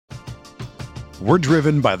We're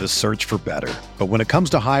driven by the search for better. But when it comes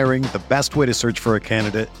to hiring, the best way to search for a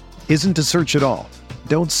candidate isn't to search at all.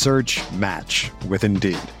 Don't search, match with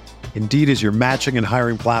Indeed. Indeed is your matching and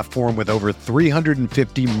hiring platform with over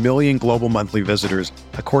 350 million global monthly visitors,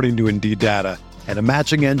 according to Indeed data, and a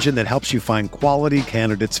matching engine that helps you find quality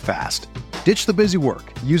candidates fast. Ditch the busy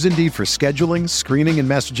work. Use Indeed for scheduling, screening, and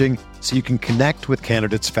messaging so you can connect with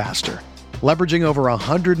candidates faster. Leveraging over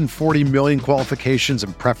 140 million qualifications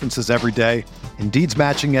and preferences every day, Indeed's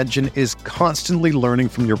matching engine is constantly learning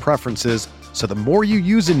from your preferences, so the more you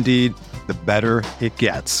use Indeed, the better it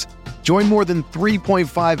gets. Join more than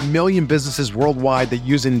 3.5 million businesses worldwide that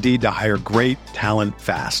use Indeed to hire great talent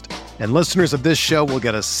fast. And listeners of this show will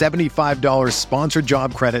get a $75 sponsored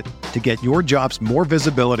job credit to get your jobs more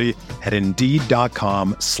visibility at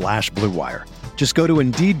Indeed.com/Blue Wire. Just go to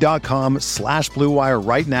Indeed.com/Blue Wire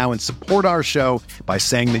right now and support our show by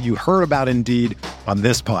saying that you heard about Indeed on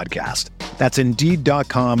this podcast. That's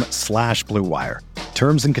Indeed.com/Blue Wire.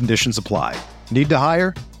 Terms and conditions apply. Need to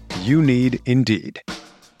hire? You need Indeed.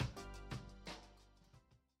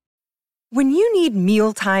 When you need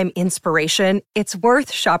mealtime inspiration, it's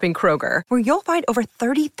worth shopping Kroger, where you'll find over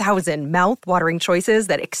 30,000 mouth-watering choices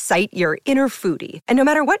that excite your inner foodie. And no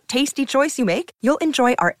matter what tasty choice you make, you'll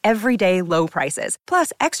enjoy our everyday low prices,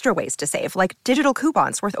 plus extra ways to save, like digital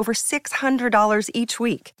coupons worth over $600 each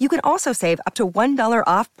week. You can also save up to $1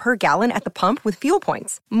 off per gallon at the pump with fuel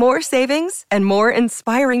points. More savings and more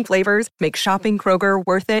inspiring flavors make shopping Kroger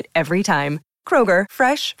worth it every time. Kroger,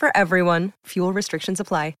 fresh for everyone. Fuel restrictions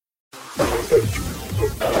apply. The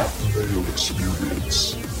Pat Mayo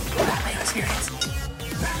Experience. Pat Mayo Experience.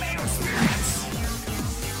 Pat Mayo Experience.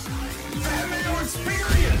 Pat Mayo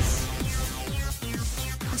Experience.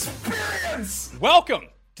 Experience. Welcome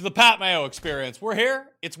to the Pat Mayo Experience. We're here.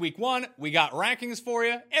 It's week one. We got rankings for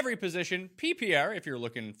you. Every position, PPR. If you're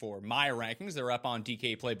looking for my rankings, they're up on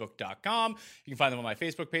DKPlaybook.com. You can find them on my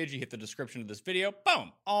Facebook page. You hit the description of this video.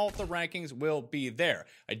 Boom. All the rankings will be there.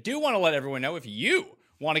 I do want to let everyone know if you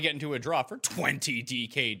want to get into a draw for 20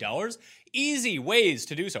 DK dollars, easy ways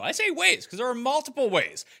to do so. I say ways because there are multiple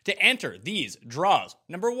ways to enter these draws.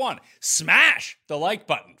 Number one, smash the like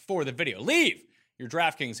button for the video. Leave your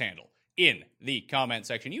DraftKings handle in the comment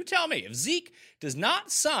section. You tell me, if Zeke does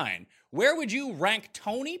not sign, where would you rank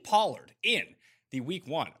Tony Pollard in the week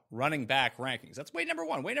one running back rankings? That's way number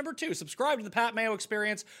one. Way number two, subscribe to the Pat Mayo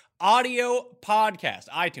Experience audio podcast,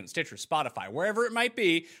 iTunes, Stitcher, Spotify, wherever it might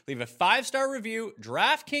be. Leave a 5-star review,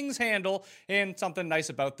 DraftKings handle, and something nice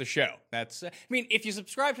about the show. If you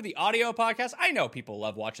subscribe to the audio podcast, I know people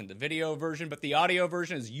love watching the video version, but the audio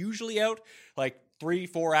version is usually out like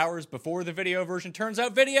 3-4 hours before the video version. Turns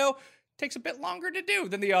out video takes a bit longer to do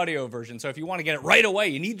than the audio version. So if you want to get it right away,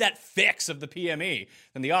 you need that fix of the PME,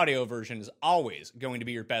 then the audio version is always going to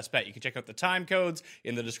be your best bet. You can check out the time codes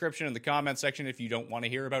in the description in the comment section if you don't want to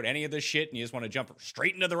hear about any of this shit and you just want to jump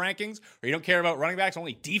straight into the rankings, or you don't care about running backs,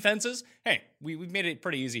 only defenses. Hey, we've made it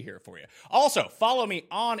pretty easy here for you. Also, follow me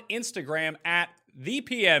on Instagram at the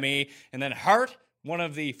PME, and then heart one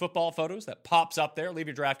of the football photos that pops up there. Leave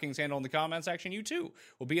your DraftKings handle in the comment section. You too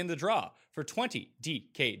will be in the draw for 20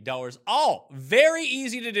 DK dollars. All very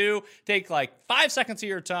easy to do. Take like 5 seconds of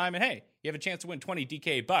your time, and hey, you have a chance to win 20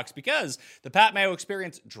 DK bucks because the Pat Mayo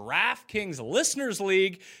Experience DraftKings Listeners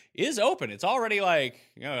League is open. It's already already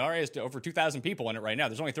has over 2,000 people in it right now.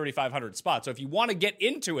 There's only 3,500 spots. So if you want to get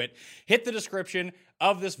into it, hit the description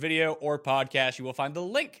of this video or podcast. You will find the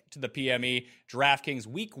link to the PME DraftKings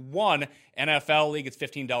Week 1 NFL League. It's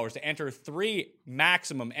 $15 to enter. 3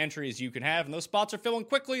 maximum entries you can have, and those spots are filling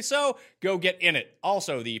quickly, so go get in it.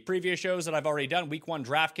 Also, the previous shows that I've already done, Week 1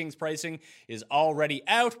 DraftKings pricing is already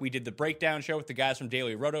out. We did the breakdown show with the guys from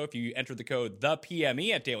Daily Roto. If you enter the code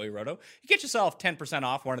ThePME at Daily Roto, you get yourself 10%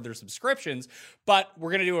 off one of their subscriptions. But we're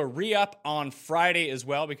going to do a re-up on Friday as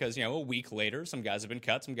well because, a week later, some guys have been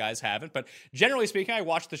cut, some guys haven't. But generally speaking, I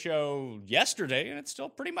watched the show yesterday, and it's still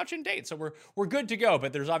pretty much in date. So we're good to go.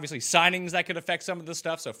 But there's obviously signings that could affect some of the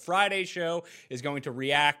stuff. So Friday's show is going to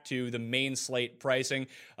react to the main slate pricing.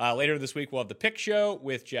 Later this week, we'll have the pick show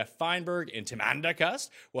with Jeff Feinberg and Tim Andacust.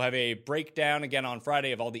 We'll have a breakdown again on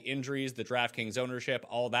Friday of all the injuries, the DraftKings ownership,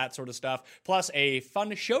 all that sort of stuff, plus a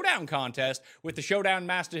fun showdown contest with the showdown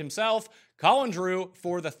master himself, Colin Drew,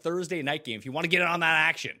 for the Thursday night game if you want to get in on that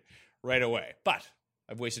action right away. But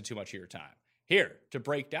I've wasted too much of your time. Here to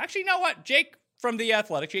break down. Actually, you know what? Jake from The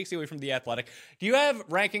Athletic, Jake Seeley from The Athletic. Do you have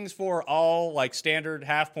rankings for all standard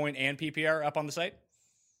half point and PPR up on the site?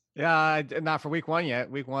 Yeah, not for week 1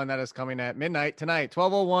 yet. Week 1 that is coming at midnight tonight,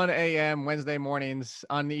 12:01 a.m. Wednesday mornings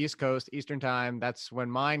on the East Coast, Eastern time. That's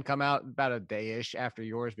when mine come out about a day-ish after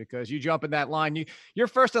yours because you jump in that line. You're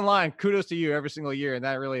first in line. Kudos to you every single year, and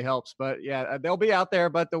that really helps. But yeah, they'll be out there.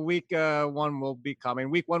 But the week 1 will be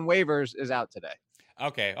coming. Week 1 waivers is out today.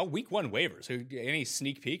 Okay. Oh, week 1 waivers. Any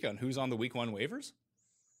sneak peek on who's on the week 1 waivers?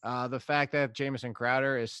 The fact that Jamison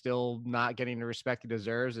Crowder is still not getting the respect he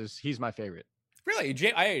deserves he's my favorite. Really?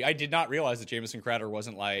 I did not realize that Jamison Crowder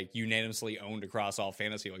wasn't like unanimously owned across all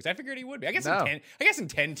fantasy leagues. I figured he would be. I guess in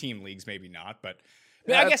 10-team leagues, maybe not, but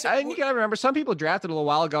I guess you gotta remember some people drafted a little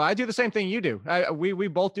while ago. I do the same thing you do. We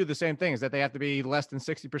both do the same thing, is that they have to be less than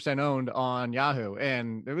 60% owned on Yahoo.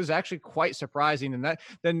 And it was actually quite surprising. And that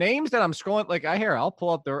the names that I'm scrolling, like I'll pull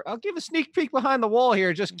up I'll give a sneak peek behind the wall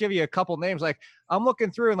here, just give you a couple names. Like I'm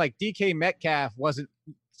looking through and like DK Metcalf wasn't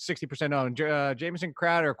 60% owned. Jamison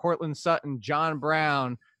Crowder, Cortland Sutton, John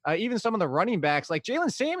Brown, even some of the running backs like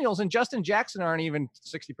Jalen Samuels and Justin Jackson aren't even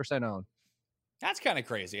 60% owned. That's kind of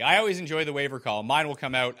crazy. I always enjoy the waiver call. Mine will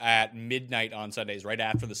come out at midnight on Sundays, right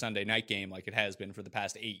after the Sunday night game, like it has been for the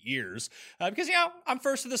past 8 years. Because, I'm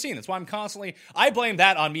first to the scene. That's why I blame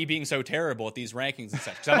that on me being so terrible at these rankings and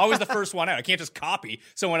such. Because I'm always the first one out. I can't just copy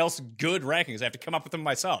someone else's good rankings. I have to come up with them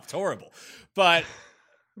myself. It's horrible. But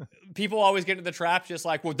people always get into the trap just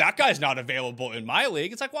like, well, that guy's not available in my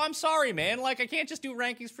league. It's like, well, I'm sorry, man. Like, I can't just do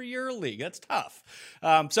rankings for your league. That's tough.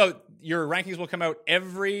 So your rankings will come out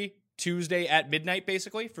every Tuesday at midnight,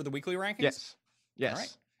 basically, for the weekly rankings? Yes. All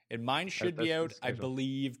right. And mine should be out, I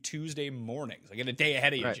believe, Tuesday mornings. I get a day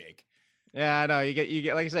ahead of you, Jake. Yeah, I know. You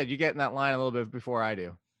get, like I said, you get in that line a little bit before I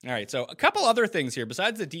do. All right, so a couple other things here.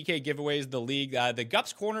 Besides the DK giveaways, the league, the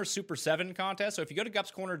Gups Corner Super 7 contest. So if you go to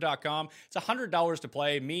gupscorner.com, it's $100 to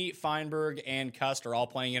play. Me, Feinberg, and Cust are all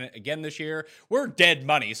playing in it again this year. We're dead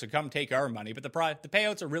money, so come take our money. But the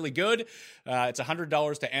payouts are really good. It's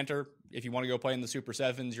 $100 to enter. If you want to go play in the Super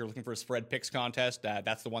 7s, you're looking for a spread picks contest.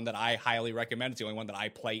 That's the one that I highly recommend. It's the only one that I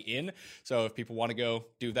play in. So if people want to go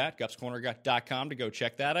do that, gupscorner.com to go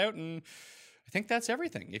check that out. And I think that's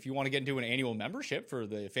everything. If you want to get into an annual membership for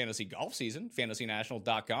the fantasy golf season,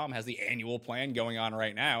 fantasynational.com has the annual plan going on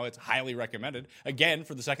right now. It's highly recommended. Again,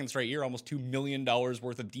 for the second straight year, almost $2 million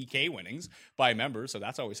worth of DK winnings by members. So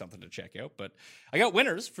that's always something to check out. But I got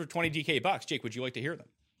winners for 20 DK bucks. Jake, would you like to hear them?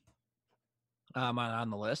 Am I on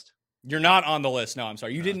the list? You're not on the list. No, I'm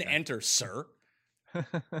sorry. You didn't enter, sir.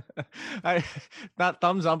 Not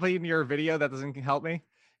thumbs up in your video. That doesn't help me.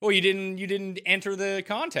 Well, you didn't enter the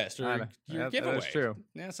contest or your giveaway. That's true.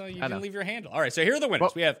 Yeah, so you didn't leave your handle. All right, so here are the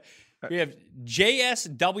winners. Well, we have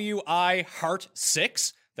JSWI Heart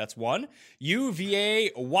 6. That's one. UVA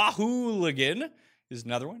Wahooligan is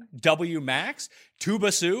another one. W Max,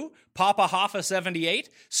 Tubasu, Papa Hoffa 78,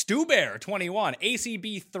 Stu Bear 21,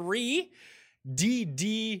 ACB 3,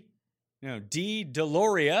 D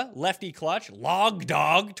Deloria, Lefty Clutch, Log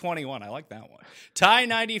Dog 21. I like that one. Ty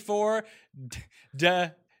 94,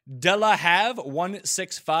 Delahav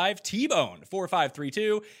 165, T-Bone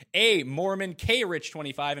 4532, A Mormon, K Rich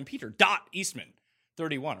 25, and Peter Eastman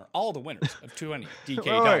 31 are all the winners of 20 DK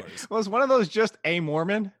dollars. Was one of those just A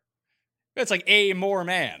Mormon? It's like A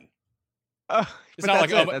Morman. It's not like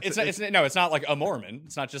it's not like a Mormon.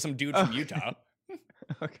 It's not just some dude from Utah.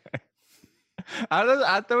 Okay.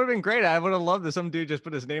 That would have been great. I would have loved if some dude just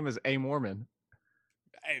put his name as A Mormon.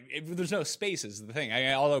 There's no spaces is the thing.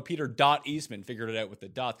 Although Peter Eastman figured it out with the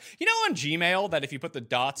dots. You know on Gmail that if you put the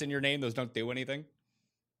dots in your name, those don't do anything?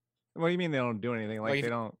 What do you mean they don't do anything? Like they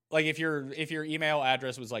don't. Like if your email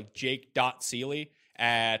address was like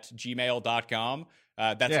jake.seeley@gmail.com,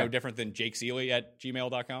 that's no different than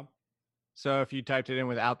jakeseeley@gmail.com. So if you typed it in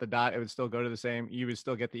without the dot, it would still go to the same. You would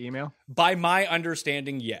still get the email? By my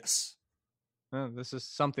understanding, yes. Oh, this is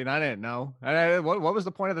something I didn't know. What was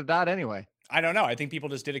the point of the dot anyway? I don't know. I think people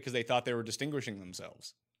just did it because they thought they were distinguishing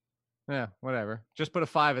themselves. Yeah, whatever. Just put a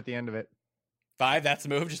 5 at the end of it. 5? That's the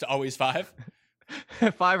move? Just always 5?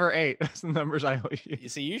 5 or 8. That's the numbers I always use. You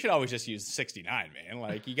see, you should always just use 69, man.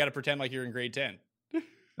 Like, you got to pretend like you're in grade 10.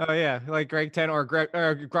 Oh, yeah. Like Greg 10 or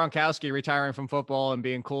Gronkowski retiring from football and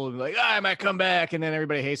being cool and be like, I might come back. And then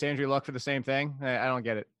everybody hates Andrew Luck for the same thing. I don't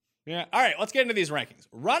get it. Yeah. All right, let's get into these rankings.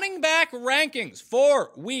 Running back rankings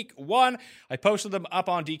for week 1. I posted them up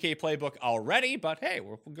on DK Playbook already, but hey,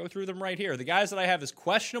 we'll go through them right here. The guys that I have as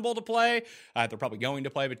questionable to play, they're probably going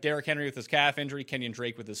to play, but Derrick Henry with his calf injury, Kenyon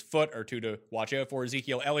Drake with his foot are two to watch out for.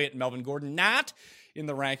 Ezekiel Elliott and Melvin Gordon not in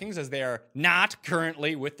the rankings as they are not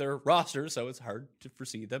currently with their rosters, so it's hard to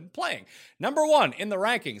foresee them playing. Number 1 in the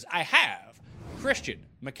rankings, I have Christian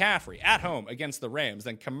McCaffrey at home against the Rams.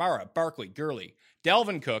 Then Kamara, Barkley, Gurley,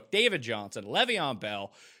 Delvin Cook, David Johnson, Le'Veon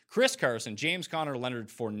Bell, Chris Carson, James Conner, Leonard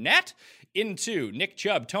Fournette. In 2, Nick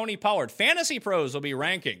Chubb, Tony Pollard. Fantasy Pros will be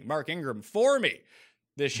ranking Mark Ingram for me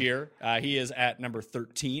this year. He is at number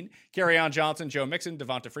 13. Kerryon Johnson, Joe Mixon,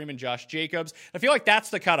 Devonta Freeman, Josh Jacobs. I feel like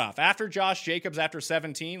that's the cutoff. After Josh Jacobs, after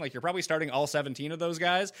 17, like you're probably starting all 17 of those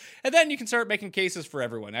guys. And then you can start making cases for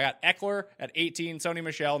everyone. I got Eckler at 18, Sony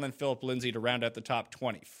Michel, and then Philip Lindsay to round out the top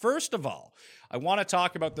 20. First of all, I want to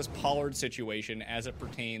talk about this Pollard situation as it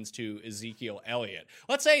pertains to Ezekiel Elliott.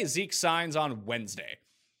 Let's say Zeke signs on Wednesday.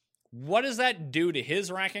 What does that do to his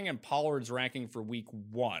ranking and Pollard's ranking for week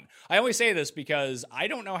 1? I only say this because I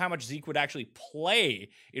don't know how much Zeke would actually play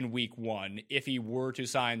in week 1 if he were to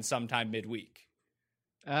sign sometime midweek.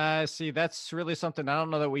 See, that's really something I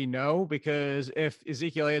don't know that we know, because if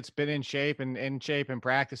Ezekiel Elliott's been in shape and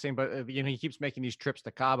practicing, but he keeps making these trips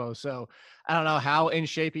to Cabo. So I don't know how in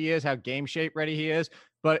shape he is, how game shape ready he is.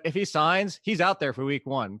 But if he signs, he's out there for week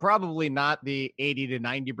 1. Probably not the 80 to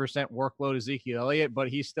 90% workload Ezekiel Elliott, but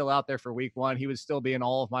he's still out there for week 1. He would still be in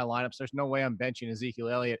all of my lineups. There's no way I'm benching Ezekiel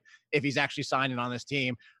Elliott if he's actually signing on this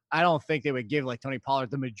team. I don't think they would give like Tony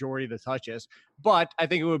Pollard the majority of the touches, but I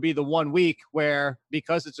think it would be the 1 week where,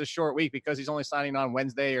 because it's a short week, because he's only signing on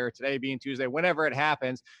Wednesday or today being Tuesday, whenever it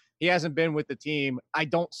happens, he hasn't been with the team. I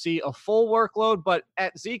don't see a full workload, but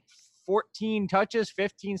at Zeke, 14 touches,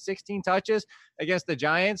 15, 16 touches against the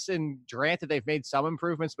Giants. And granted, they've made some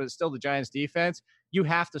improvements, but it's still the Giants defense. You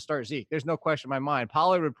have to start Zeke. There's no question in my mind.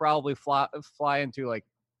 Pollard would probably fly into like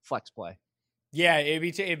flex play. Yeah,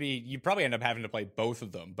 it'd be you'd probably end up having to play both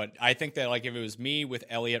of them. But I think that like if it was me with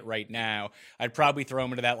Elliott right now, I'd probably throw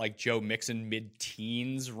him into that like Joe Mixon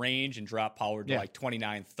mid-teens range and drop Pollard to like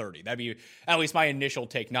 29, 30. That'd be at least my initial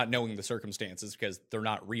take, not knowing the circumstances because they're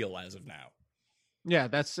not real as of now. Yeah,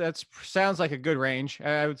 that's sounds like a good range.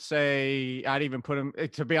 I would say I'd even put him,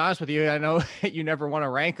 to be honest with you, I know you never want to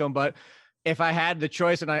rank them, but if I had the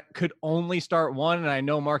choice and I could only start one, and I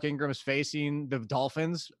know Mark Ingram is facing the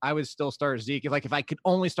Dolphins, I would still start Zeke. If I could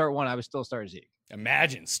only start one, I would still start Zeke.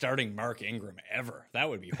 Imagine starting Mark Ingram ever. That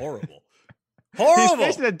would be horrible. Horrible. He's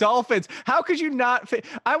facing the Dolphins. How could you not?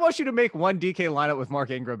 I want you to make one DK lineup with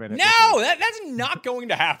Mark Ingram in it. No, that's not going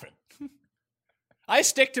to happen. I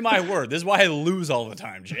stick to my word. This is why I lose all the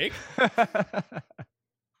time, Jake.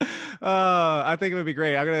 I think it would be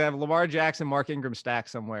great. I'm going to have Lamar Jackson, Mark Ingram stacked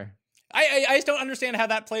somewhere. I just don't understand how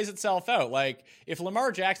that plays itself out. Like, if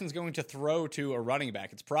Lamar Jackson's going to throw to a running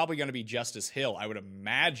back, it's probably going to be Justice Hill, I would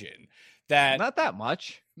imagine. Not that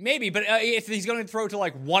much. Maybe, but if he's going to throw to,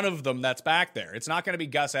 like, one of them that's back there, it's not going to be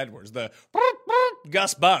Gus Edwards, the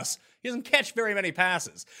Gus Bus. He doesn't catch very many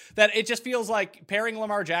passes. That it just feels like pairing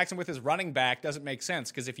Lamar Jackson with his running back doesn't make sense,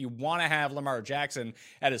 because if you want to have Lamar Jackson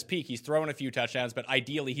at his peak, he's throwing a few touchdowns, but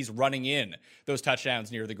ideally he's running in those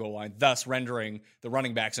touchdowns near the goal line, thus rendering the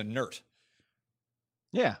running backs inert.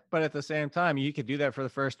 Yeah, but at the same time, you could do that for the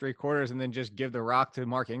first 3 quarters and then just give the rock to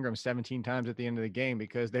Mark Ingram 17 times at the end of the game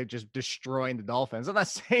because they're just destroying the Dolphins. I'm not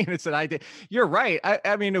saying it's an idea. You're right.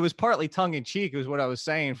 I mean, it was partly tongue-in-cheek is what I was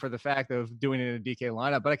saying for the fact of doing it in a DK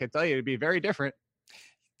lineup, but I can tell you it'd be very different.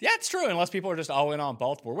 Yeah, it's true, unless people are just all in on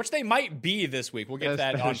Baltimore, which they might be this week. We'll get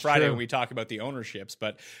that on Friday when we talk about the ownerships.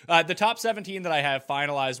 But the top 17 that I have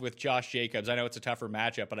finalized with Josh Jacobs, I know it's a tougher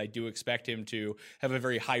matchup, but I do expect him to have a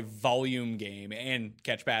very high volume game and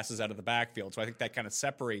catch passes out of the backfield. So I think that kind of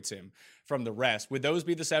separates him from the rest. Would those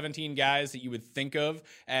be the 17 guys that you would think of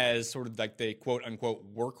as sort of like the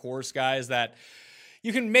quote-unquote workhorse guys that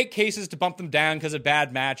you can make cases to bump them down because of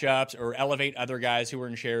bad matchups or elevate other guys who are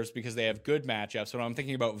in shares because they have good matchups? When I'm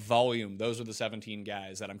thinking about volume, those are the 17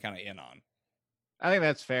 guys that I'm kind of in on. I think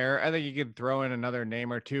that's fair. I think you could throw in another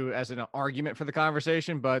name or two as an argument for the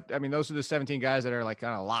conversation, but I mean, those are the 17 guys that are like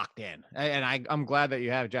kind of locked in. And I'm glad that you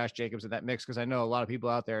have Josh Jacobs in that mix, because I know a lot of people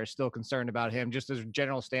out there are still concerned about him just as a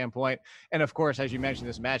general standpoint. And of course, as you mentioned,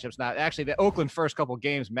 this matchup's not actually the Oakland first couple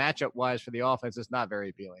games matchup wise for the offense is not very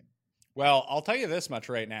appealing. Well, I'll tell you this much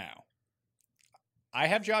right now. I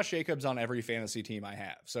have Josh Jacobs on every fantasy team I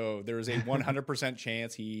have. So there is a 100%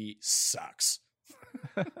 chance he sucks.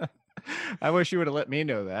 I wish you would have let me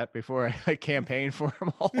know that before I campaigned for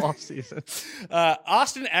him all offseason.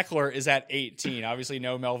 Austin Eckler is at 18. Obviously,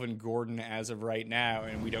 no Melvin Gordon as of right now,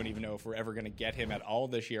 and we don't even know if we're ever going to get him at all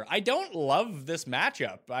this year. I don't love this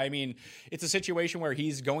matchup. I mean, it's a situation where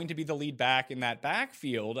he's going to be the lead back in that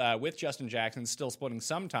backfield with Justin Jackson still splitting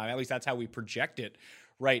some time. At least that's how we project it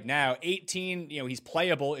right now. 18, he's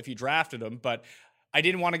playable if you drafted him, but I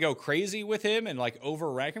didn't want to go crazy with him and like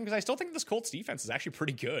over rank him because I still think this Colts defense is actually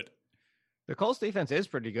pretty good. The Colts defense is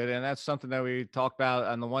pretty good, and that's something that we talked about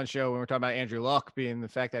on the one show when we were talking about Andrew Luck being the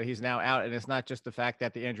fact that he's now out, and it's not just the fact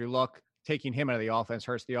that the Andrew Luck taking him out of the offense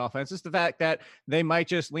hurts the offense. It's the fact that they might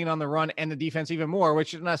just lean on the run and the defense even more,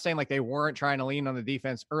 which is not saying like they weren't trying to lean on the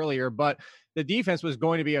defense earlier, but the defense was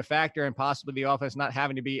going to be a factor and possibly the offense not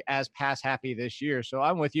having to be as pass happy this year. So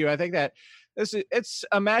I'm with you. I think that it's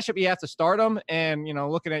a matchup you have to start them. And,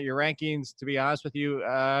 looking at your rankings, to be honest with you,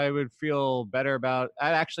 I would feel better about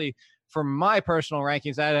for my personal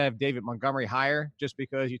rankings, I'd have David Montgomery higher just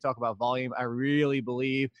because you talk about volume. I really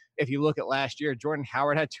believe if you look at last year, Jordan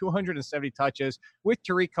Howard had 270 touches with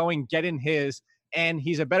Tariq Cohen getting his, and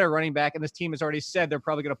he's a better running back. And this team has already said they're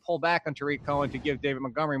probably going to pull back on Tariq Cohen to give David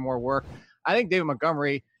Montgomery more work. I think David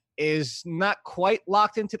Montgomery is not quite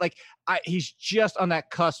locked into he's just on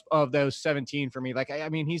that cusp of those 17 for me.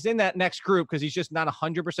 He's in that next group because he's just not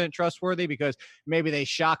 100% trustworthy because maybe they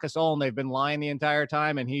shock us all and they've been lying the entire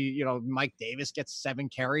time. And Mike Davis gets 7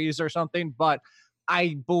 carries or something. But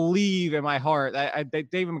I believe in my heart that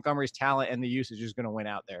David Montgomery's talent and the usage is going to win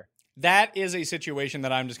out there. That is a situation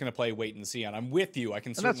that I'm just going to play wait and see on. I'm with you. I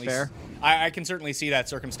can certainly, that's fair. I can certainly see that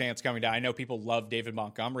circumstance coming down. I know people love David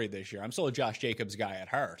Montgomery this year. I'm still a Josh Jacobs guy at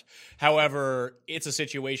heart. However, it's a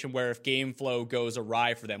situation where if game flow goes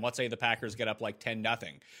awry for them, let's say the Packers get up like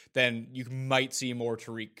 10-0, then you might see more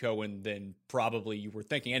Tariq Cohen than probably you were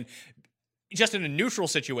thinking. And just in a neutral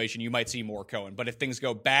situation, you might see more Cohen. But if things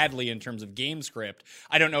go badly in terms of game script,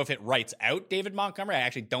 I don't know if it writes out David Montgomery. I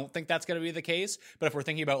actually don't think that's going to be the case. But if we're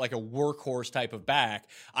thinking about like a workhorse type of back,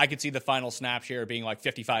 I could see the final snap share being like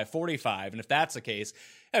 55-45. And if that's the case,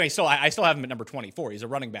 I still have him at number 24. He's a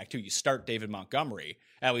running back too. You start David Montgomery,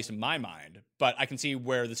 at least in my mind. But I can see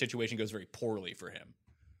where the situation goes very poorly for him.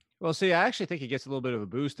 Well, see, I actually think he gets a little bit of a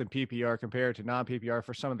boost in PPR compared to non-PPR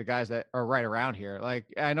for some of the guys that are right around here. Like,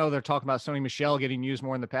 I know they're talking about Sony Michel getting used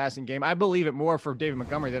more in the passing game. I believe it more for David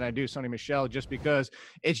Montgomery than I do Sony Michel just because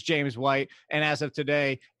it's James White. And as of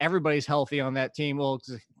today, everybody's healthy on that team. Well,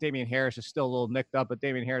 Damian Harris is still a little nicked up, but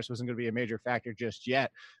Damian Harris wasn't going to be a major factor just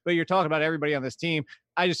yet. But you're talking about everybody on this team.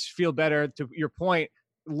 I just feel better to your point.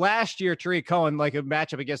 Last year, Tariq Cohen, like a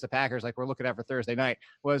matchup against the Packers, like we're looking at for Thursday night,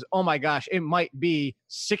 was, oh my gosh, it might be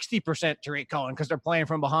 60% Tariq Cohen because they're playing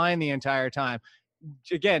from behind the entire time.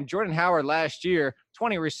 Again, Jordan Howard last year,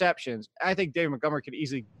 20 receptions. I think David Montgomery could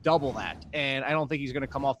easily double that, and I don't think he's going to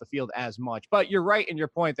come off the field as much. But you're right in your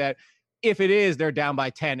point that if it is they're down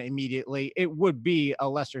by 10 immediately, it would be a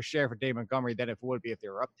lesser share for David Montgomery than it would be if they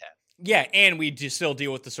were up 10. Yeah, and we just still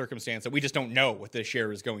deal with the circumstance that we just don't know what this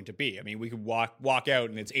share is going to be. I mean, we could walk out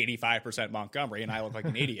and it's 85% Montgomery and I look like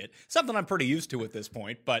an idiot. Something I'm pretty used to at this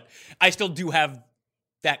point, but I still do have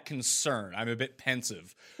that concern. I'm a bit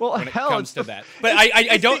pensive when it comes to that. But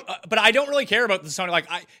I don't really care about the Sony.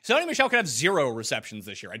 Sony Michel could have 0 receptions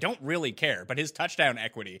this year. I don't really care, but his touchdown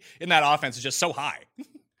equity in that offense is just so high.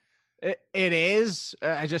 It is.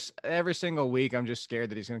 I just every single week I'm just scared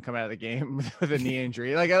that he's going to come out of the game with a knee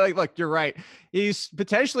injury. Look, you're right. He's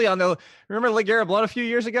potentially on the. Remember LeGarrette Blount a few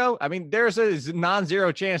years ago? I mean, there's a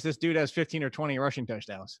non-zero chance this dude has 15 or 20 rushing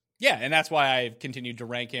touchdowns. Yeah, and that's why I've continued to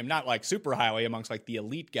rank him not like super highly amongst like the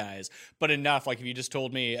elite guys, but enough. Like if you just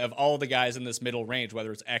told me of all the guys in this middle range,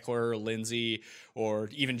 whether it's Eckler, Lindsey, or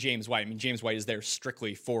even James White. I mean, James White is there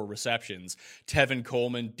strictly for receptions. Tevin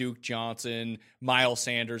Coleman, Duke Johnson, Miles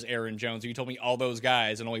Sanders, Aaron Jones. If you told me all those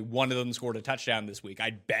guys and only one of them scored a touchdown this week,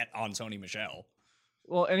 I'd bet on Sony Michel.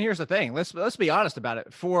 Well, and here's the thing. Let's be honest about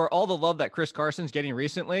it. For all the love that Chris Carson's getting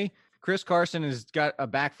recently, Chris Carson has got a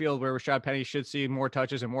backfield where Rashad Penny should see more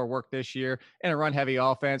touches and more work this year and a run-heavy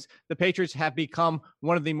offense. The Patriots have become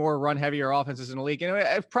one of the more run-heavier offenses in the league. And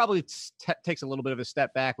it probably takes a little bit of a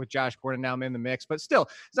step back with Josh Gordon now in the mix. But still,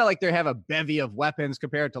 it's not like they have a bevy of weapons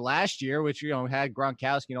compared to last year, which, had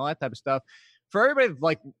Gronkowski and all that type of stuff. For everybody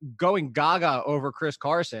like going gaga over Chris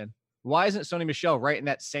Carson, why isn't Sony Michel right in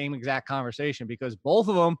that same exact conversation? Because both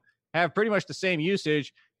of them have pretty much the same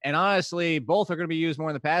usage. And honestly, both are going to be used more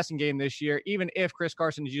in the passing game this year, even if Chris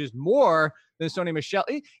Carson is used more than Sony Michel.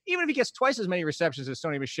 Even if he gets twice as many receptions as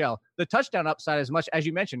Sony Michel, the touchdown upside is much, as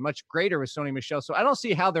you mentioned, much greater with Sony Michel. So I don't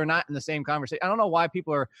see how they're not in the same conversation. I don't know why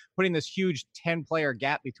people are putting this huge 10-player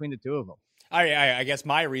gap between the two of them. I guess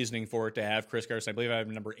my reasoning for it to have Chris Carson, I believe I have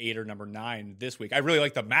number 8 or number 9 this week. I really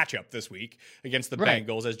like the matchup this week against the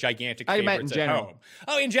Bengals as gigantic favorites at home.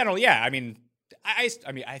 Oh, in general, yeah. I mean,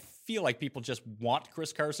 I feel like people just want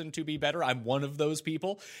Chris Carson to be better. I'm one of those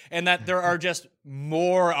people, and that there are just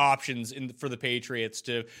more options for the Patriots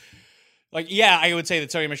to. I would say that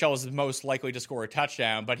Sony Michel is the most likely to score a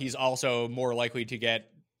touchdown, but he's also more likely to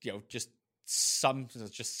get, just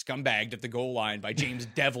just scumbagged at the goal line by James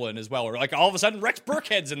Devlin as well. Or like all of a sudden Rex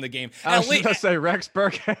Burkhead's in the game. I was going to say Rex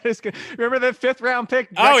Burkhead is good. Remember that 5th round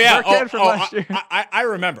pick? Burkhead from last year? I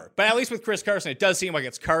remember. But at least with Chris Carson, it does seem like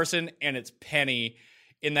it's Carson and it's Penny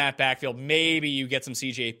in that backfield. Maybe you get some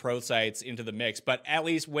CJ Prosciutto into the mix, but at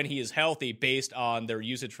least when he is healthy, based on their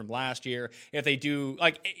usage from last year, if they do,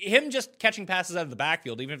 like him just catching passes out of the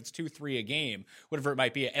backfield, even if it's 2-3 a game, whatever it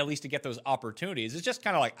might be, at least to get those opportunities, it's just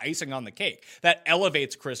kind of like icing on the cake. That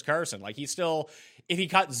elevates Chris Carson. Like he's still, if he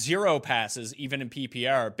caught 0 passes, even in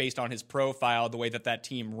PPR, based on his profile, the way that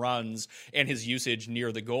team runs, and his usage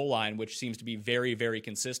near the goal line, which seems to be very, very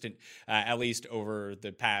consistent, at least over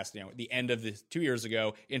the past, the end of the 2 years ago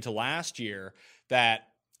into last year, that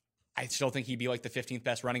I still think he'd be like the 15th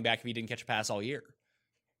best running back if he didn't catch a pass all year.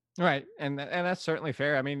 Right. And that's certainly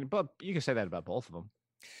fair. I mean, but you can say that about both of them.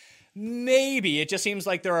 Maybe it just seems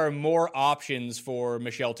like there are more options for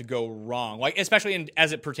Michel to go wrong, like especially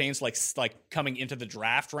as it pertains to like coming into the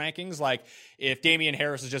draft rankings. Like if Damian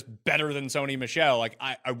Harris is just better than Sony Michel, like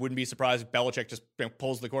I wouldn't be surprised if Belichick just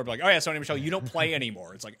pulls the cord, like, oh yeah, Sony Michel, you don't play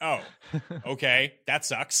anymore. It's like, oh, okay, that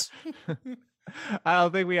sucks. I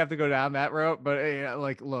don't think we have to go down that route, but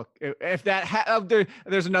look, if that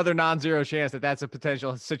there's another non-zero chance that that's a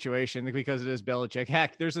potential situation because it is Belichick.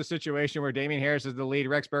 Heck, there's a situation where Damian Harris is the lead,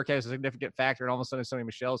 Rex Burkhead is a significant factor, and all of a sudden Sony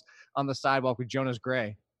Michel's on the sidewalk with Jonas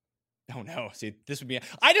Gray. Oh no! See, this would be.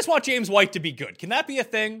 I just want James White to be good. Can that be a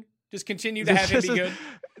thing? Just continue to have him be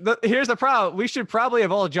good. Here's the problem. We should probably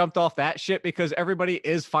have all jumped off that shit because everybody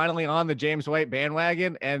is finally on the James White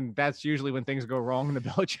bandwagon, and that's usually when things go wrong in the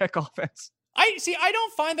Belichick offense. I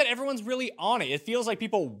don't find that everyone's really on it. It feels like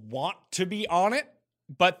people want to be on it,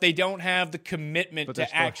 but they don't have the commitment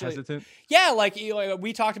to actually. Hesitant. Yeah, like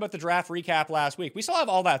we talked about the draft recap last week. We still have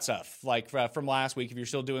all that stuff like from last week. If you're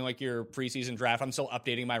still doing like your preseason draft, I'm still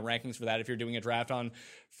updating my rankings for that. If you're doing a draft on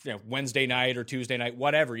Wednesday night or Tuesday night,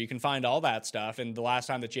 whatever, you can find all that stuff. And the last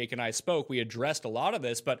time that Jake and I spoke, we addressed a lot of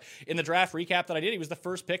this. But in the draft recap that I did, he was the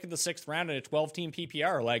first pick of the 6th round in a 12-team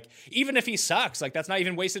PPR. Like even if he sucks, like that's not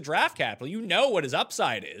even wasted draft capital. You know what his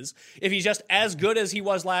upside is. If he's just as good as he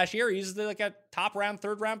was last year, he's like a top round,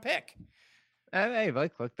 3rd round pick. Hey,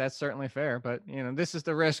 look, that's certainly fair. But this is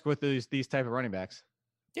the risk with these type of running backs.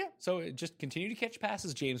 Yeah, so just continue to catch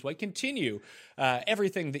passes, James White. Continue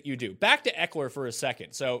everything that you do. Back to Eckler for a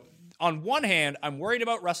second. So on one hand, I'm worried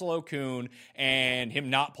about Russell Okung and him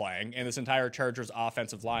not playing and this entire Chargers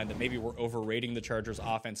offensive line, that maybe we're overrating the Chargers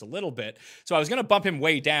offense a little bit. So I was going to bump him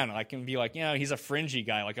way down. I can be like, he's a fringy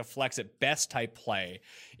guy, like a flex at best type play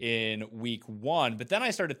in week 1. But then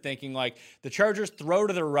I started thinking like the Chargers throw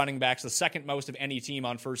to their running backs the second most of any team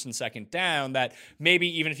on 1st and 2nd down, that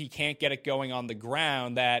maybe even if he can't get it going on the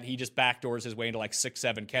ground, that he just backdoors his way into like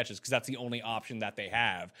 6-7 catches, because that's the only option that they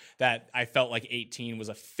have. That I felt like 18 was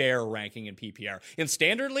a fair ranking in PPR. In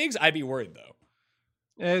standard leagues, I'd be worried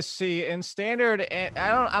though. See, in standard,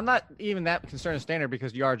 I'm not even that concerned in standard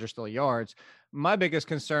because yards are still yards. My biggest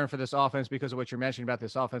concern for this offense, because of what you're mentioning about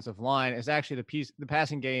this offensive line, is actually the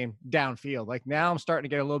passing game downfield. Like now I'm starting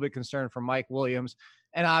to get a little bit concerned for Mike Williams.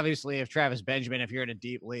 And obviously if Travis Benjamin, if you're in a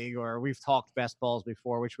deep league, or we've talked best balls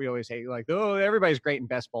before, which we always hate, like, oh, everybody's great in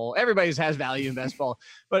best ball. Everybody's has value in best ball.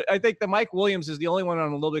 But I think the Mike Williams is the only one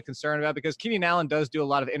I'm a little bit concerned about, because Keenan Allen does do a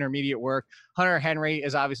lot of intermediate work. Hunter Henry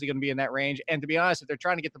is obviously going to be in that range. And to be honest, if they're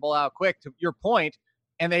trying to get the ball out quick, to your point,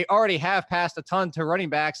 and they already have passed a ton to running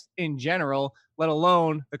backs in general, let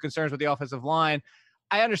alone the concerns with the offensive line,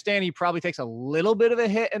 I understand he probably takes a little bit of a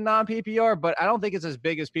hit in non-PPR, but I don't think it's as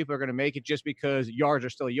big as people are going to make it just because yards are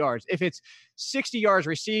still yards. If it's 60 yards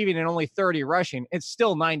receiving and only 30 rushing, it's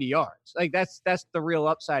still 90 yards. Like that's the real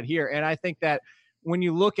upside here. And I think that when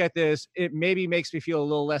you look at this, it maybe makes me feel a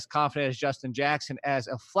little less confident as Justin Jackson as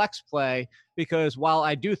a flex play, because while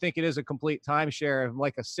I do think it is a complete timeshare of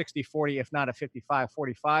like a 60-40, if not a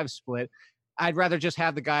 55-45 split, I'd rather just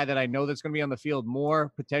have the guy that I know that's going to be on the field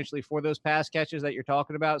more potentially for those pass catches that you're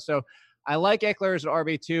talking about. So I like Eckler as an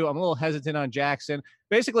RB2. I'm a little hesitant on Jackson.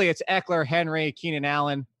 Basically, it's Eckler, Henry, Keenan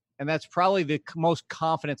Allen, and that's probably the most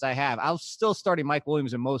confidence I have. I'm still starting Mike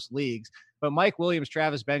Williams in most leagues, but Mike Williams,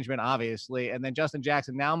 Travis Benjamin, obviously, and then Justin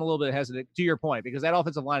Jackson. Now I'm a little bit hesitant, to your point, because that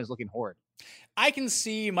offensive line is looking horrid. I can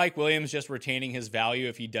see Mike Williams just retaining his value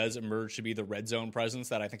if he does emerge to be the red zone presence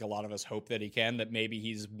that I think a lot of us hope that he can, that maybe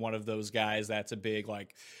he's one of those guys that's a big,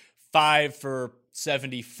 like 5 for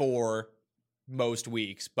 74 most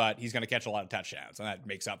weeks, but he's going to catch a lot of touchdowns, and that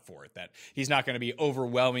makes up for it. That he's not going to be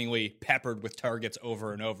overwhelmingly peppered with targets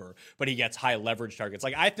over and over, but he gets high leverage targets.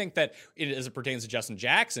 Like I think that as it pertains to Justin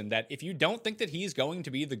Jackson, that if you don't think that he's going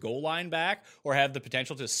to be the goal line back or have the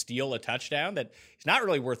potential to steal a touchdown, that he's not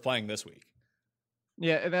really worth playing this week.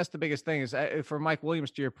 Yeah, and that's the biggest thing is for Mike Williams,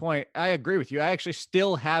 to your point, I agree with you. I actually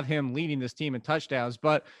still have him leading this team in touchdowns,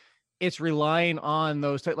 but it's relying on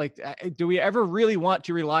those. Do we ever really want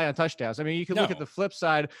to rely on touchdowns? I mean, you can look at the flip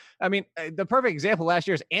side. I mean, the perfect example last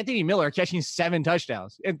year is Anthony Miller catching 7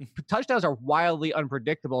 touchdowns, and touchdowns are wildly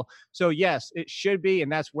unpredictable. So yes, it should be,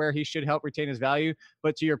 and that's where he should help retain his value.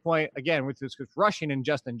 But to your point, again, with rushing and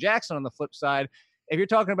Justin Jackson on the flip side, if you're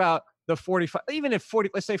talking about the 45, even if 40,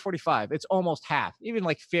 let's say 45, it's almost half, even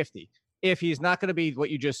like 50. If he's not going to be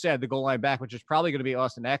what you just said, the goal line back, which is probably going to be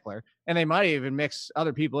Austin Eckler, and they might even mix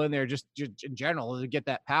other people in there just in general to get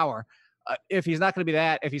that power. If he's not going to be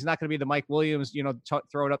that, if he's not going to be the Mike Williams,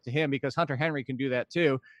 throw it up to him, because Hunter Henry can do that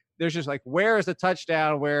too. There's just like, where is the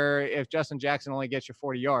touchdown where if Justin Jackson only gets you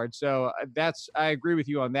 40 yards? So I agree with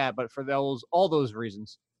you on that. But for all those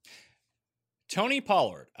reasons. Tony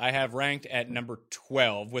Pollard, I have ranked at number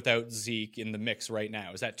 12 without Zeke in the mix right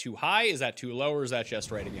now. Is that too high? Is that too low? Or is that just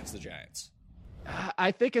right against the Giants?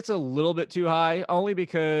 I think it's a little bit too high, only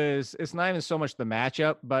because it's not even so much the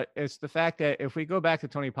matchup, but it's the fact that if we go back to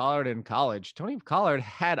Tony Pollard in college, Tony Pollard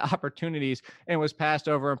had opportunities and was passed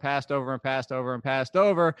over and passed over and passed over and passed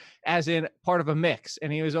over as in part of a mix.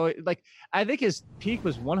 And he was always like, I think his peak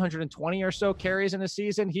was 120 or so carries in a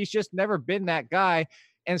season. He's just never been that guy.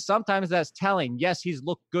 And sometimes that's telling. Yes, he's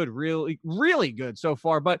looked good, really, really good so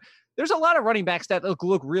far. But there's a lot of running backs that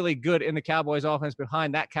look really good in the Cowboys offense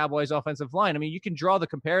behind that Cowboys offensive line. I mean, you can draw the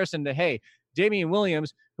comparison to, hey, Damian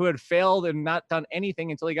Williams, who had failed and not done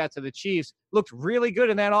anything until he got to the Chiefs, looked really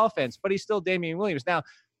good in that offense, but he's still Damian Williams. Now,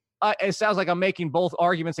 it sounds like I'm making both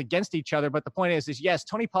arguments against each other, but the point is yes,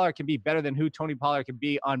 Tony Pollard can be better than who Tony Pollard can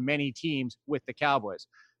be on many teams with the Cowboys.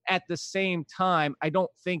 At the same time, I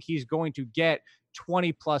don't think he's going to get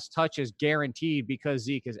 20 plus touches guaranteed because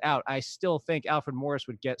Zeke is out. I still think Alfred Morris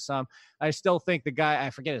would get some. I still think the guy, I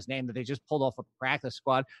forget his name, that they just pulled off a practice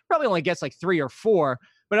squad, probably only gets like 3 or 4,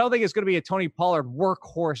 but I don't think it's going to be a Tony Pollard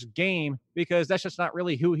workhorse game because that's just not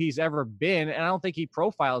really who he's ever been. And I don't think he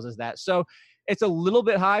profiles as that. So it's a little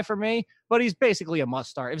bit high for me, but he's basically a must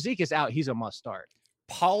start. If Zeke is out, he's a must start.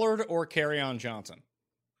 Pollard or Kerryon Johnson?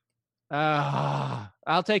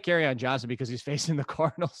 I'll take Kerryon Johnson because he's facing the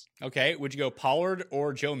Cardinals. Okay. Would you go Pollard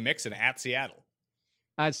or Joe Mixon at Seattle?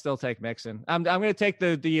 I'd still take Mixon. I'm going to take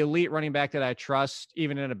the elite running back that I trust,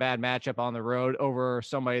 even in a bad matchup on the road, over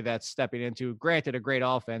somebody that's stepping into, granted, a great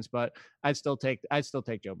offense, but I'd still take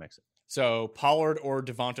Joe Mixon. So Pollard or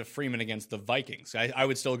Devonta Freeman against the Vikings? I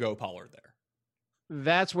would still go Pollard there.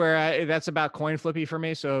 That's where that's about coin flippy for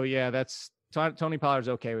me. So yeah, that's Tony Pollard's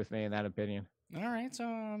okay with me in that opinion. All right, so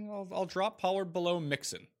I'll drop Pollard below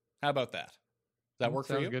Mixon. How about that? Does that work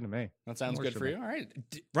for you? Sounds good to me. That sounds good for you. All right,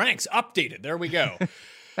 ranks updated. There we go.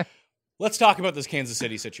 Let's talk about this Kansas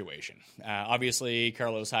City situation. Obviously,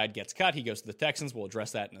 Carlos Hyde gets cut. He goes to the Texans. We'll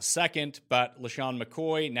address that in a second. But LaShawn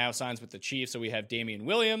McCoy now signs with the Chiefs. So we have Damian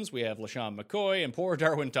Williams, we have LaShawn McCoy, and poor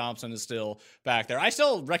Darwin Thompson is still back there. I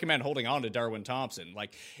still recommend holding on to Darwin Thompson.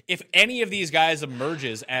 Like, if any of these guys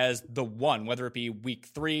emerges as the one, whether it be week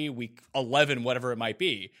 3, week 11, whatever it might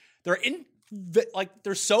be,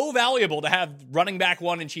 they're so valuable to have running back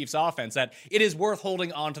 1 in Chiefs offense that it is worth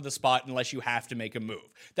holding on to the spot unless you have to make a move.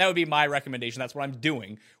 That would be my recommendation. That's what I'm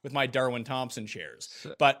doing with my Darwin Thompson shares.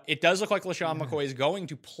 But it does look like LaShawn McCoy is going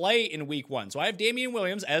to play in week 1. So I have Damian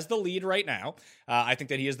Williams as the lead right now. I think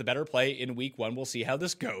that he is the better play in week 1. We'll see how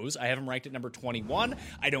this goes. I have him ranked at number 21.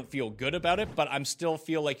 I don't feel good about it, but I'm still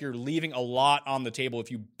feel like you're leaving a lot on the table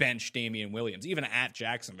if you bench Damian Williams, even at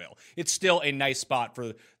Jacksonville. It's still a nice spot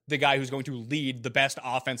for the guy who's going to lead the best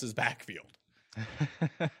offense's backfield.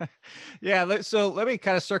 Yeah, so let me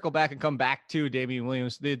kind of circle back and come back to Damian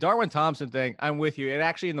Williams. The Darwin Thompson thing, I'm with you. And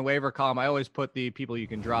actually in the waiver column, I always put the people you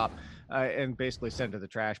can drop and basically send to the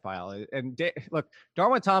trash pile. And look,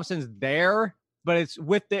 Darwin Thompson's there, but it's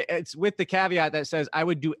with the caveat that says I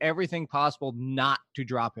would do everything possible not to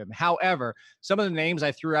drop him. However, some of the names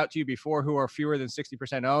I threw out to you before who are fewer than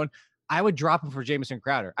 60% owned, I would drop him for Jamison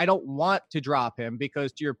Crowder. I don't want to drop him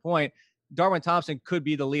because, to your point, Darwin Thompson could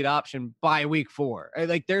be the lead option by week 4.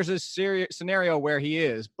 Like, there's a serious scenario where he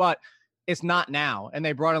is, but it's not now. And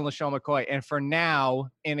they brought in LaShawn McCoy. And for now,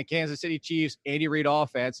 in the Kansas City Chiefs, Andy Reid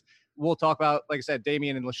offense, we'll talk about, like I said,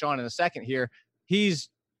 Damian and LaShawn in a second here. He's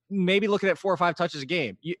maybe looking at 4 or 5 touches a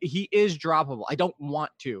game. He is droppable. I don't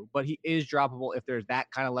want to, but he is droppable if there's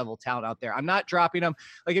that kind of level of talent out there. I'm not dropping him.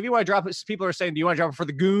 Like, if you want to drop it, people are saying, do you want to drop it for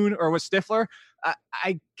the Goon or with Stifler?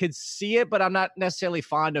 I could see it, but I'm not necessarily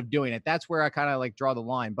fond of doing it. That's where I kind of like draw the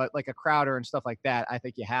line. But like a Crowder and stuff like that, I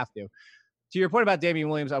think you have to. to your point about Damian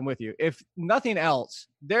Williams, I'm with you. If nothing else,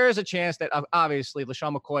 there is a chance that obviously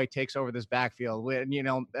LeSean McCoy takes over this backfield when,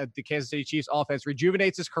 the Kansas City Chiefs offense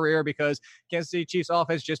rejuvenates his career because Kansas City Chiefs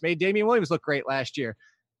offense just made Damian Williams look great last year.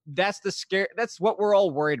 That's the scare. That's what we're all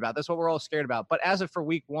worried about. That's what we're all scared about. But as of for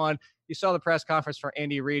week one, you saw the press conference for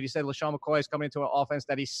Andy Reid. He said LeSean McCoy is coming into an offense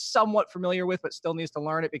that he's somewhat familiar with, but still needs to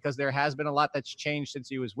learn it because there has been a lot that's changed since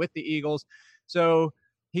he was with the Eagles. So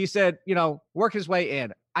he said, work his way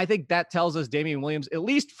in. I think that tells us Damian Williams, at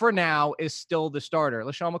least for now, is still the starter.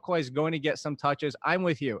 LeSean McCoy is going to get some touches. I'm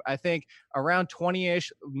with you. I think around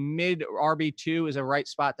 20-ish, mid RB2 is a right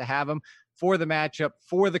spot to have him for the matchup,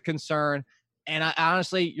 for the concern. And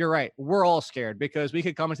honestly, you're right. We're all scared because we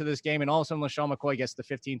could come into this game and all of a sudden LeSean McCoy gets the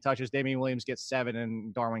 15 touches, Damian Williams gets 7,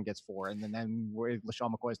 and Darwin gets 4. And then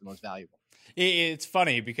LeSean McCoy is the most valuable. It's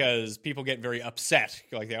funny because people get very upset.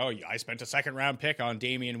 Like, I spent a second-round pick on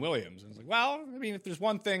Damian Williams. And it's like, well, I mean, if there's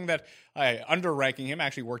one thing that under-ranking him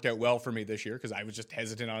actually worked out well for me this year because I was just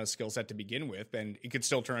hesitant on his skill set to begin with, and it could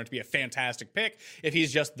still turn out to be a fantastic pick if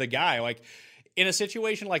he's just the guy. Like, in a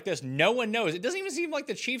situation like this, no one knows. It doesn't even seem like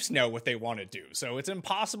the Chiefs know what they want to do. So it's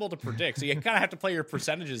impossible to predict. So you kind of have to play your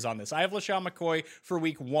percentages on this. I have LeSean McCoy for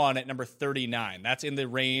week 1 at number 39. That's in the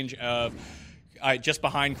range of just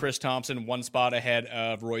behind Chris Thompson, 1 spot ahead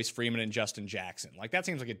of Royce Freeman and Justin Jackson. Like, that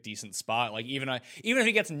seems like a decent spot. Like, even if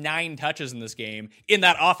he gets 9 touches in this game, in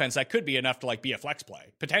that offense, that could be enough to, be a flex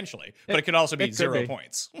play, potentially. But it could also be 0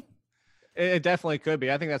 points. It definitely could be.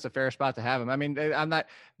 I think that's a fair spot to have him. I mean,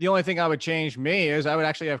 the only thing I would change is I would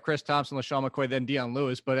actually have Chris Thompson, LeSean McCoy, then Dion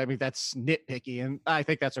Lewis. But I mean, that's nitpicky. And I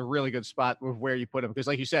think that's a really good spot with where you put him. Because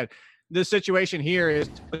like you said, the situation here is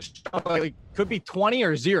could be 20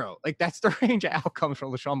 or 0. Like, that's the range of outcomes for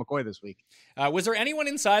LeSean McCoy this week. Was there anyone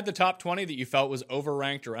inside the top 20 that you felt was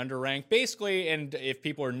overranked or underranked? Basically, and if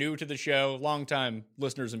people are new to the show, longtime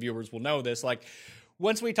listeners and viewers will know this,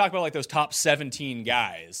 once we talk about those top 17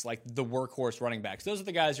 guys, the workhorse running backs, those are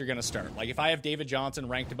the guys you're going to start. If I have David Johnson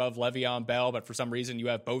ranked above Le'Veon Bell, but for some reason you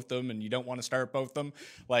have both of them and you don't want to start both of them,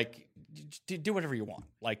 do whatever you want.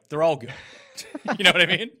 They're all good. You know what I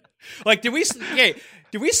mean? Did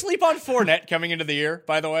we sleep on Fournette coming into the year,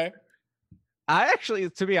 by the way? I actually,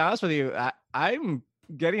 to be honest with you, I'm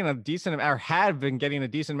getting a decent amount, or had been getting a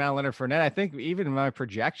decent amount of Leonard Fournette. I think even in my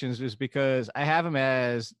projections is because I have him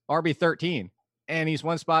as RB13. And he's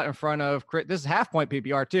 1 spot in front of Chris. This is half-point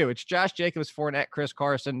PPR, too. It's Josh Jacobs, Fournette, Chris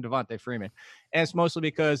Carson, Devontae Freeman. And it's mostly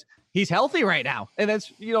because he's healthy right now. And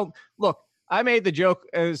that's, look, I made the joke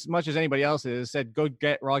as much as anybody else is, said go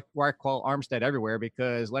get Raquel Armstead everywhere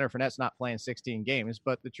because Leonard Fournette's not playing 16 games.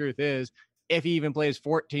 But the truth is, if he even plays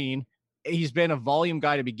 14, he's been a volume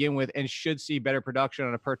guy to begin with and should see better production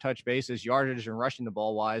on a per touch basis, yardage and rushing the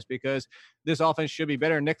ball wise, because this offense should be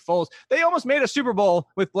better. Nick Foles, they almost made a Super Bowl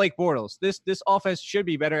with Blake Bortles. This offense should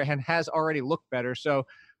be better and has already looked better. So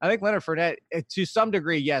I think Leonard Fournette, to some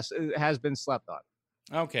degree, yes, has been slept on.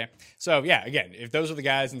 Okay. So, yeah, again, if those are the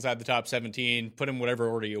guys inside the top 17, put them whatever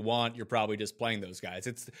order you want. You're probably just playing those guys.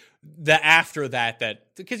 It's the after that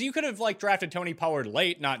because you could have drafted Tony Pollard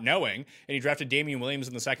late, not knowing, and you drafted Damian Williams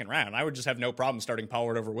in the second round. I would just have no problem starting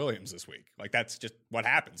Pollard over Williams this week. That's just what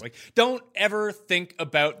happens. Don't ever think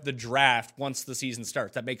about the draft once the season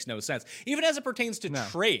starts. That makes no sense. Even as it pertains to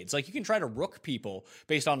trades, you can try to rook people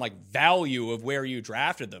based on value of where you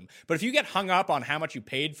drafted them. But if you get hung up on how much you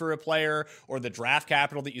paid for a player or the draft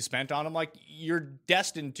capital that you spent on him, you're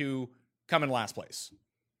destined to come in last place.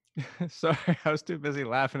 Sorry, I was too busy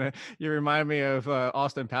laughing at you. Remind me of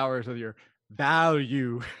Austin Powers with your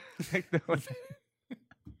value.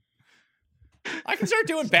 I can start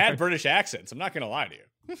doing bad British accents. I'm not going to lie to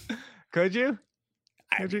you. Could you?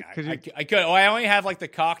 I could. Oh, I only have the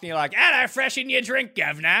Cockney, hello, fresh in your drink,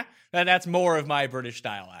 governor. That's more of my British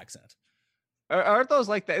style accent. Aren't those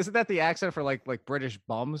that? Isn't that the accent for like British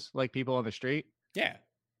bums, people on the street? Yeah.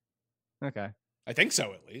 Okay. I think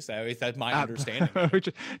so, at least. That's my understanding.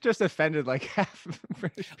 Just offended half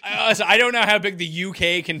British people. I don't know how big the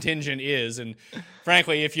UK contingent is, and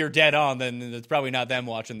frankly, if you're dead on, then it's probably not them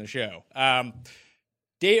watching the show.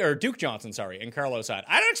 Duke Johnson, and Carlos Hyde.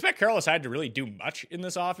 I don't expect Carlos Hyde to really do much in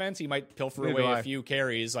this offense. He might pilfer away a few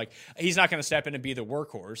carries. He's not going to step in and be the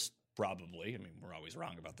workhorse. Probably. I mean, we're always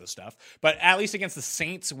wrong about this stuff. But at least against the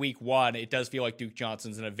Saints week 1, it does feel like Duke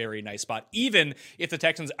Johnson's in a very nice spot, even if the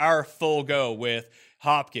Texans are full go with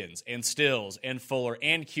Hopkins and Stills and Fuller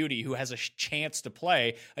and Cutie, who has a chance to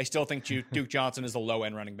play. I still think Duke Johnson is a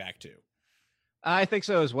low-end running back, too. I think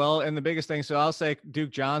so as well. And the biggest thing, so I'll say Duke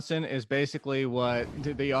Johnson is basically what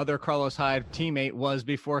the other Carlos Hyde teammate was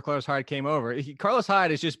before Carlos Hyde came over. Carlos Hyde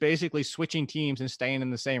is just basically switching teams and staying in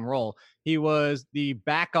the same role. He was the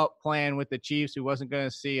backup plan with the Chiefs, who wasn't going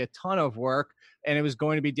to see a ton of work, and it was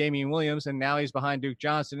going to be Damian Williams, and now he's behind Duke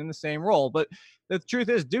Johnson in the same role. But the truth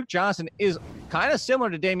is, Duke Johnson is kind of similar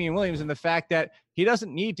to Damian Williams in the fact that he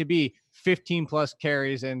doesn't need to be 15 plus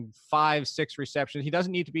carries and 5-6 receptions. He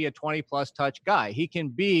doesn't need to be a 20 plus touch guy. He can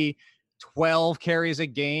be 12 carries a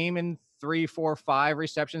game and 3, 4, 5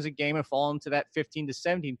 receptions a game and fall into that 15 to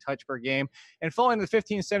 17 touch per game, and falling into the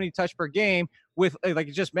 15 to 17 touch per game with, like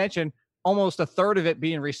you just mentioned, almost a third of it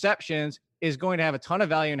being receptions is going to have a ton of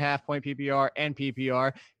value in half point PPR and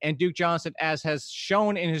PPR. And Duke Johnson, as has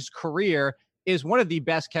shown in his career, is one of the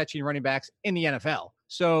best catching running backs in the NFL.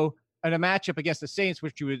 So in a matchup against the Saints,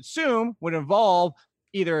 which you would assume would involve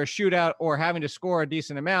either a shootout or having to score a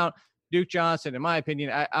decent amount, Duke Johnson, in my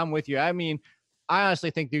opinion, I'm with you. I mean, I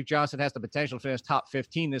honestly think Duke Johnson has the potential to finish top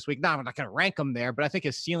 15 this week. Now, I'm not going to rank him there, but I think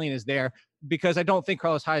his ceiling is there because I don't think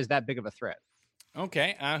Carlos Hyde is that big of a threat.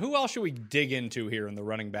 Okay. Who else should we dig into here in the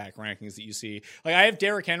running back rankings that you see? Like, I have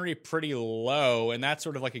Derrick Henry pretty low, and that's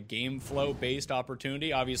sort of like a game flow based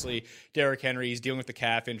opportunity. Obviously, Derrick Henry, he's dealing with the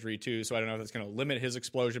calf injury too, so I don't know if that's going to limit his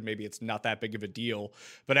explosion. Maybe it's not that big of a deal,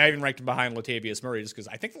 but I even ranked him behind Latavius Murray just because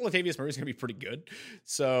I think Latavius Murray is going to be pretty good.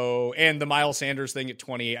 So, and the Miles Sanders thing at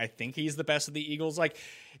 28, I think he's the best of the Eagles. Like,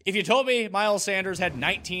 if you told me Miles Sanders had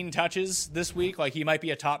 19 touches this week, like, he might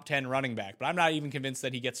be a top 10 running back, but I'm not even convinced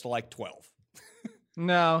that he gets to like 12.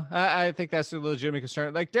 No, I think that's a legitimate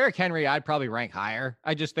concern. Like Derrick Henry, I'd probably rank higher.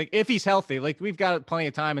 I just think if he's healthy, like we've got plenty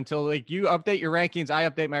of time until like you update your rankings, I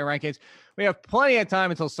update my rankings. We have plenty of time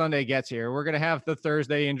until Sunday gets here. We're going to have the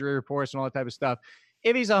Thursday injury reports and all that type of stuff.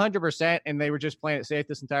 If he's 100% and they were just playing it safe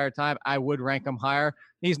this entire time, I would rank him higher.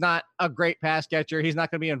 He's not a great pass catcher. He's not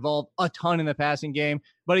going to be involved a ton in the passing game,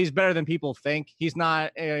 but he's better than people think. He's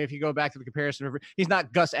not, if you go back to the comparison, he's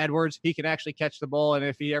not Gus Edwards. He can actually catch the ball, and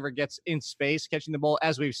if he ever gets in space catching the ball,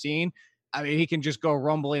 as we've seen, I mean, he can just go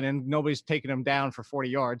rumbling and nobody's taking him down for 40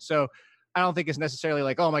 yards. So I don't think it's necessarily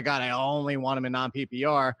like, oh my God, I only want him in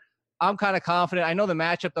non-PPR. I'm kind of confident. I know the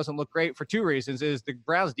matchup doesn't look great for two reasons. Is the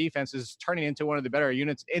Browns defense is turning into one of the better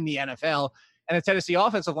units in the NFL. And the Tennessee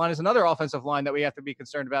offensive line is another offensive line that we have to be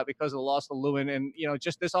concerned about because of the loss of Lewin. And, you know,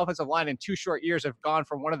 just this offensive line in 2 short years have gone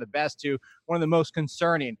from one of the best to one of the most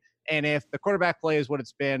concerning. And if the quarterback play is what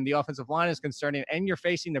it's been, the offensive line is concerning, and you're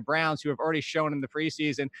facing the Browns, who have already shown in the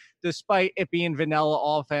preseason, despite it being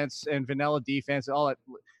vanilla offense and vanilla defense and all that,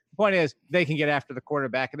 the point is they can get after the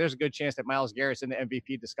quarterback, and there's a good chance that Myles Garrett's in the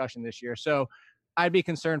MVP discussion this year. So I'd be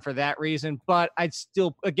concerned for that reason, but I'd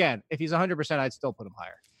still, again, if he's 100%, I'd still put him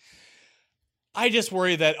higher. I just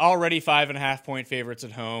worry that already 5.5 point favorites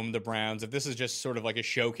at home, the Browns, if this is just sort of like a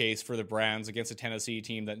showcase for the Browns against a Tennessee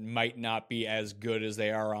team that might not be as good as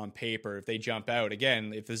they are on paper, if they jump out,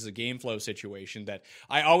 again, if this is a game flow situation, that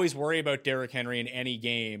I always worry about Derrick Henry in any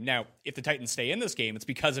game. Now, if the Titans stay in this game, it's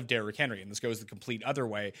because of Derrick Henry, and this goes the complete other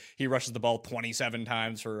way. He rushes the ball 27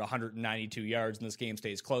 times for 192 yards, and this game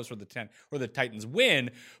stays close or the Titans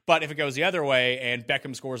win. But if it goes the other way and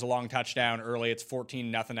Beckham scores a long touchdown early, it's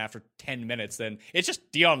 14-0 after 10 minutes, then it's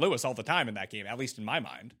just Dion Lewis all the time in that game, at least in my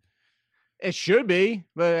mind. It should be,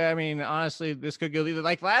 but I mean, honestly, this could go either.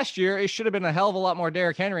 Like last year, it should have been a hell of a lot more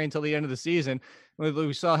Derrick Henry until the end of the season.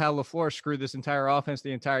 We saw how LaFleur screwed this entire offense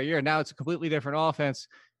the entire year. Now it's a completely different offense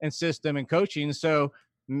and system and coaching. So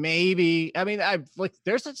maybe, I mean,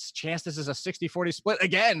 there's a chance this is a 60-40 split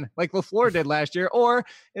again, like LaFleur did last year, or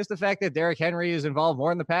it's the fact that Derrick Henry is involved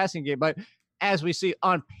more in the passing game. But as we see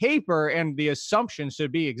on paper, and the assumption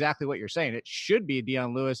should be exactly what you're saying, it should be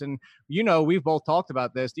Dion Lewis. And, you know, we've both talked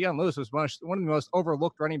about this. Dion Lewis was one of the most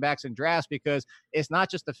overlooked running backs in drafts because it's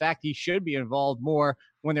not just the fact he should be involved more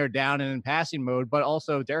when they're down and in passing mode, but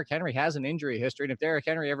also Derrick Henry has an injury history. And if Derrick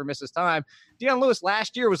Henry ever misses time, Dion Lewis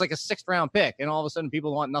last year was like a 6th round pick, and all of a sudden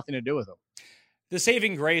people want nothing to do with him. The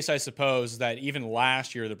saving grace, I suppose, is that even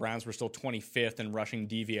last year, the Browns were still 25th in rushing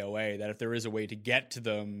DVOA, that if there is a way to get to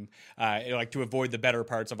them, like to avoid the better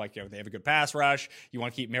parts of, like, you know, they have a good pass rush, you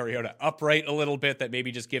want to keep Mariota upright a little bit, that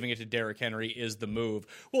maybe just giving it to Derrick Henry is the move.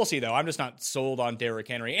 We'll see, though. I'm just not sold on Derrick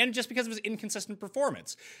Henry, and just because of his inconsistent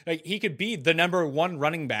performance. Like, he could be the number 1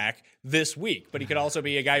 running back this week, but he could also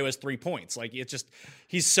be a guy who has 3 points. Like, it's just,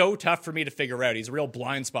 he's so tough for me to figure out. He's a real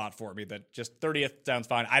blind spot for me that just 30th sounds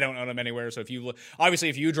fine. I don't own him anywhere, so if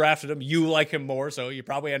you drafted him, you like him more, so you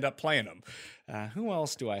probably end up playing him. Who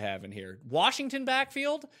else do I have in here? Washington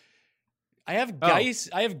backfield? I have Geis.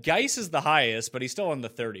 I have Geis as the highest, but he's still in the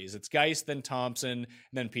 30s. It's Geis, then Thompson,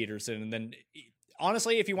 then Peterson, and then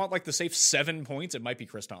honestly, if you want like the safe 7 points, it might be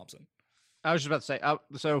Chris Thompson. I was just about to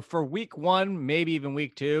say, so for week 1, maybe even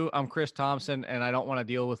week 2, I'm Chris Thompson, and I don't want to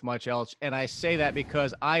deal with much else. And I say that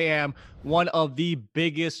because I am one of the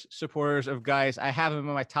biggest supporters of Geis. I have him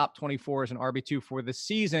in my top 24 as an RB2 for the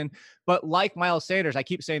season. But like Miles Sanders, I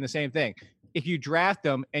keep saying the same thing. If you draft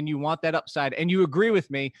him and you want that upside and you agree with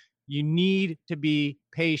me, you need to be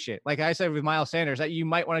patient. Like I said with Miles Sanders, that you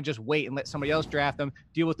might want to just wait and let somebody else draft them,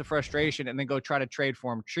 deal with the frustration, and then go try to trade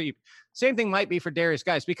for him cheap. Same thing might be for Derrius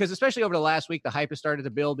Guice, because especially over the last week, the hype has started to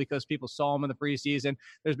build because people saw him in the preseason.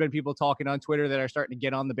 There's been people talking on Twitter that are starting to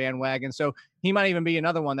get on the bandwagon. So he might even be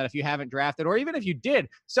another one that if you haven't drafted, or even if you did,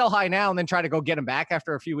 sell high now and then try to go get him back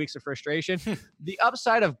after a few weeks of frustration. The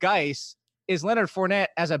upside of Guice is Leonard Fournette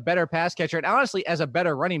as a better pass catcher and honestly as a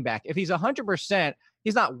better running back. If he's 100%,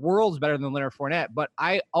 he's not worlds better than Leonard Fournette, but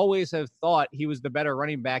I always have thought he was the better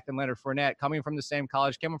running back than Leonard Fournette, coming from the same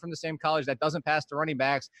college that doesn't pass to running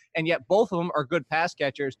backs, and yet both of them are good pass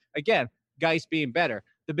catchers. Again, Guice being better.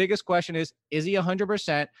 The biggest question is he 100%?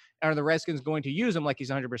 And are the Redskins going to use him like he's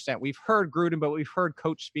 100%? We've heard Gruden, but we've heard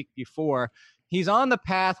Coach speak before. He's on the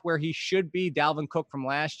path where he should be Dalvin Cook from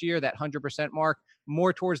last year, that 100% mark,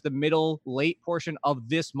 more towards the middle, late portion of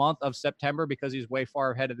this month of September, because he's way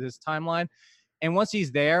far ahead of this timeline. And once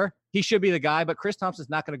he's there, he should be the guy, but Chris Thompson's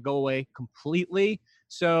not going to go away completely.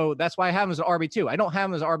 So that's why I have him as an RB2. I don't have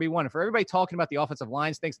him as an RB1. And for everybody talking about the offensive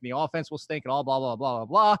line stinks and the offense will stink and all blah, blah, blah, blah,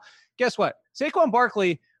 blah, guess what? Saquon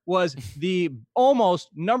Barkley was the almost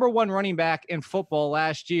number 1 running back in football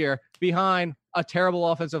last year behind a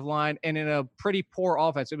terrible offensive line and in a pretty poor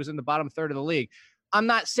offense. It was in the bottom third of the league. I'm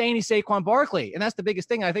not saying he's Saquon Barkley. And that's the biggest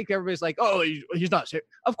thing. I think everybody's like, oh, he's not.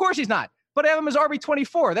 Of course he's not. But I have him as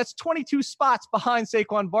RB24. That's 22 spots behind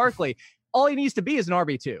Saquon Barkley. All he needs to be is an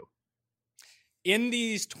RB2. In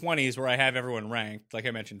these 20s where I have everyone ranked, like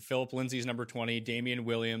I mentioned, Philip Lindsay's number 20, Damian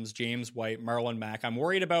Williams, James White, Marlon Mack. I'm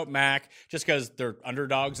worried about Mack just because they're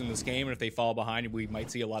underdogs in this game, and if they fall behind, we might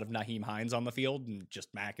see a lot of Nyheim Hines on the field, and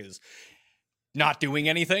just Mack is not doing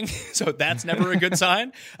anything, so that's never a good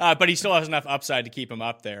sign. But he still has enough upside to keep him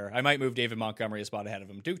up there. I might move David Montgomery a spot ahead of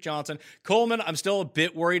him. Duke Johnson. Coleman, I'm still a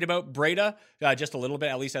bit worried about Breida, just a little bit,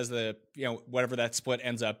 at least as the, whatever that split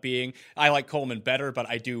ends up being. I like Coleman better, but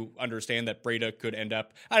I do understand that Breida could end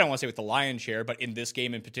up, I don't want to say with the lion's share, but in this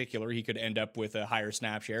game in particular, he could end up with a higher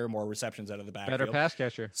snap share, more receptions out of the backfield. Better pass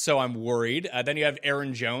catcher. So I'm worried. Then you have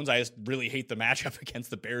Aaron Jones. I just really hate the matchup against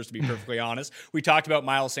the Bears, to be perfectly honest. We talked about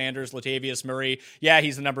Miles Sanders, Latavius Murray. Yeah,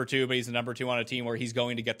 he's the number 2, but he's the number 2 on a team where he's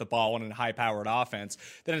going to get the ball in a high-powered offense.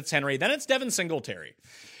 Then it's Henry. Then it's Devin Singletary.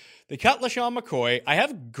 They cut LaShawn McCoy. I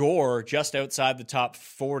have Gore just outside the top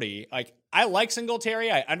 40. I like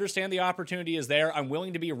Singletary. I understand the opportunity is there. I'm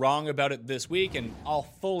willing to be wrong about it this week, and I'll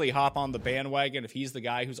fully hop on the bandwagon if he's the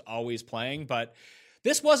guy who's always playing. But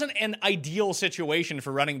this wasn't an ideal situation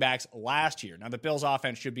for running backs last year. Now, the Bills'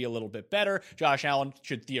 offense should be a little bit better. Josh Allen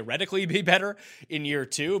should theoretically be better in year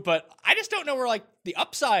 2, but I just don't know where, the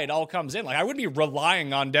upside all comes in. I wouldn't be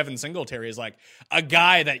relying on Devin Singletary as, a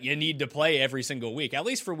guy that you need to play every single week, at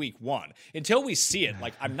least for week 1. Until we see it,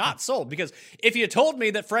 I'm not sold, because if you told me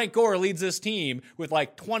that Frank Gore leads this team with,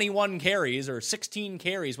 21 carries or 16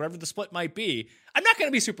 carries, whatever the split might be, I'm not going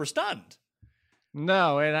to be super stunned.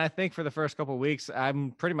 No, and I think for the first couple of weeks,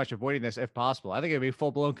 I'm pretty much avoiding this if possible. I think it'd be a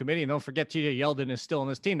full-blown committee. And don't forget, TJ Yeldon is still on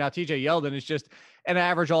this team. Now, TJ Yeldon is just an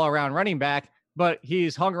average all-around running back, but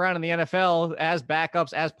he's hung around in the NFL as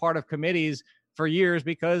backups, as part of committees for years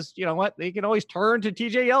because, you know what, they can always turn to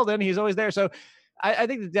TJ Yeldon. He's always there. So I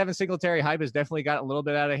think the Devin Singletary hype has definitely gotten a little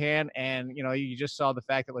bit out of hand. And, you just saw the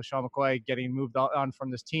fact that LaShawn McCoy getting moved on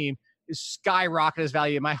from this team skyrocketed his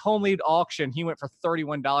value. In my home lead auction, he went for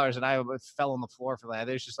 $31, and I fell on the floor for that.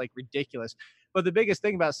 It's just ridiculous. But the biggest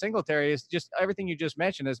thing about Singletary is just everything you just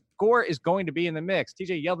mentioned is Gore is going to be in the mix.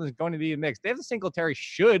 TJ Yeldon is going to be in the mix. Devin Singletary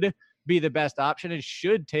should be the best option and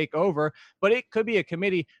should take over, but it could be a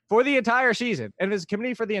committee for the entire season. And if it's a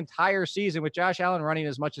committee for the entire season with Josh Allen running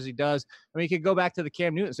as much as he does, you could go back to the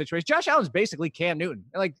Cam Newton situation. Josh Allen's basically Cam Newton,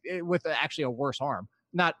 with actually a worse arm.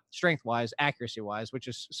 Not strength-wise, accuracy-wise, which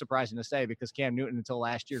is surprising to say because Cam Newton until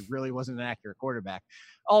last year really wasn't an accurate quarterback.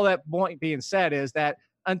 All that point being said is that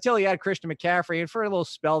until he had Christian McCaffrey, and for a little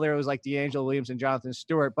spell there, it was D'Angelo Williams and Jonathan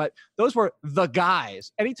Stewart, but those were the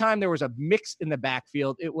guys. Anytime there was a mix in the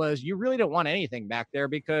backfield, it was you really don't want anything back there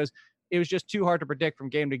because it was just too hard to predict from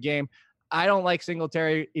game to game. I don't like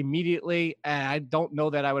Singletary immediately, and I don't know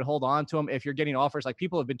that I would hold on to him if you're getting offers.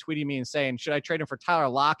 People have been tweeting me and saying, should I trade him for Tyler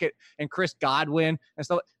Lockett and Chris Godwin and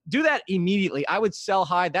stuff? Do that immediately. I would sell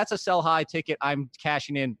high. That's a sell high ticket. I'm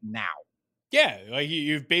cashing in now. Yeah,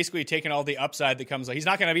 you've basically taken all the upside that comes. He's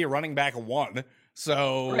not going to be a running back 1.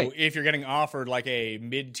 So Right. if you're getting offered like a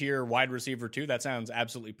mid-tier wide receiver 2, that sounds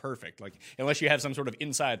absolutely perfect. Like, unless you have some sort of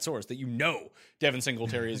inside source that you know Devin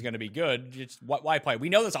Singletary is going to be good, why play? We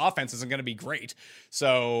know this offense isn't going to be great.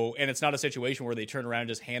 So, and it's not a situation where they turn around and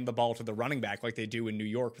just hand the ball to the running back like they do in New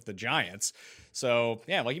York with the Giants. So,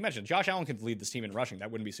 yeah, like you mentioned, Josh Allen could lead this team in rushing.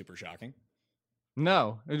 That wouldn't be super shocking.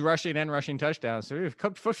 No, rushing and rushing touchdowns. So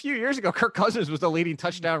a few years ago, Kirk Cousins was the leading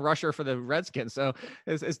touchdown rusher for the Redskins. So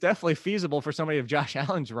it's definitely feasible for somebody of Josh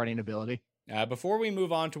Allen's running ability. Before we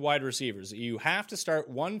move on to wide receivers, you have to start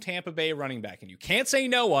one Tampa Bay running back, and you can't say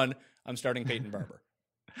no one. I'm starting Peyton Barber.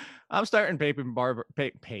 I'm starting Peyton Barber.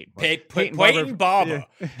 Peyton Barber.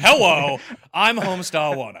 Yeah. Hello, I'm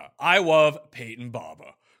Homestar Warner. I love Peyton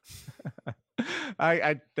Barber.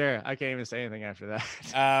 I can't even say anything after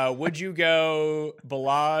that. Would you go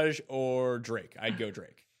Ballage or Drake? I'd go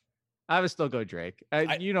Drake. I would still go Drake.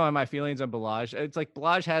 You know my feelings on Ballage. It's like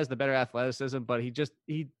Ballage has the better athleticism, but he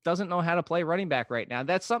doesn't know how to play running back right now.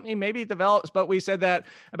 That's something maybe develops, but we said that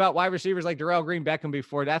about wide receivers like Darrell Green, Beckham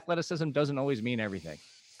before. Athleticism doesn't always mean everything.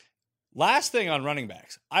 Last thing on running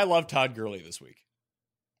backs, I love Todd Gurley this week.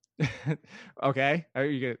 Okay,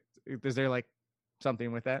 is there like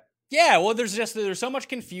something with that? Yeah, well, there's so much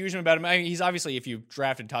confusion about him. I mean, he's obviously, if you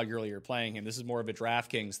drafted Todd Gurley, you're playing him. This is more of a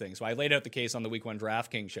DraftKings thing. So I laid out the case on the Week 1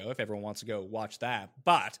 DraftKings show if everyone wants to go watch that.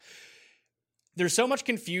 But there's so much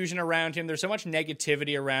confusion around him. There's so much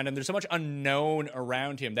negativity around him. There's so much unknown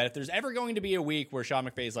around him that if there's ever going to be a week where Sean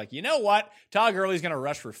McVay is like, you know what? Todd Gurley's going to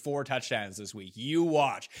rush for 4 touchdowns this week. You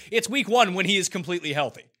watch. It's Week 1 when he is completely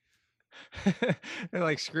healthy. They're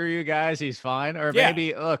like, screw you guys. He's fine. Or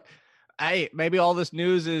maybe, look, maybe all this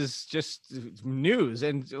news is just news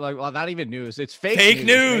and like, well, not even news. It's fake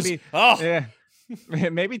news. Maybe,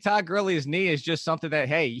 maybe Todd Gurley's knee is just something that,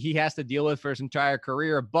 hey, he has to deal with for his entire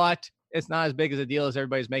career, but it's not as big as a deal as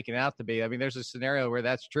everybody's making it out to be. I mean, there's a scenario where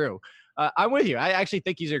that's true. I'm with you. I actually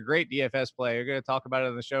think he's a great DFS play. We're going to talk about it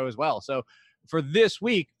on the show as well. So for this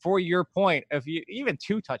week, for your point, if you even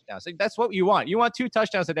 2 touchdowns, that's what you want. You want 2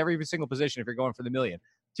 touchdowns at every single position if you're going for the million.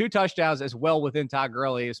 2 touchdowns as well within Todd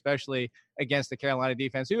Gurley, especially against the Carolina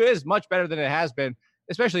defense, who is much better than it has been,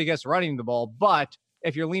 especially against running the ball. But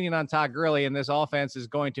if you're leaning on Todd Gurley and this offense is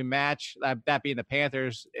going to match, that being the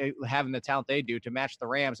Panthers having the talent they do to match the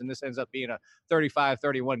Rams, and this ends up being a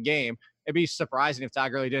 35-31 game, it'd be surprising if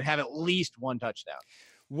Todd Gurley did have at least 1 touchdown.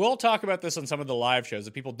 We'll talk about this on some of the live shows.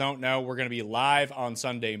 If people don't know, we're going to be live on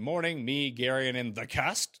Sunday morning. Me, Gary, and The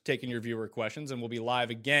Cust taking your viewer questions. And we'll be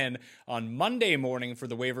live again on Monday morning for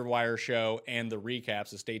the Waiver Wire show and the recap.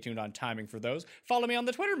 So stay tuned on timing for those. Follow me on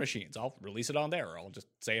the Twitter machines. I'll release it on there, or I'll just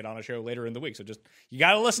say it on a show later in the week. So you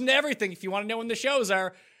got to listen to everything if you want to know when the shows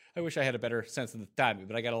are. I wish I had a better sense of the timing,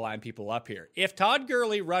 but I got to line people up here. If Todd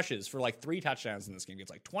Gurley rushes for like 3 touchdowns in this game,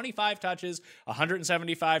 gets like 25 touches,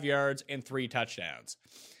 175 yards, and 3 touchdowns,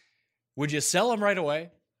 would you sell him right away?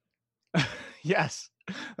 Yes.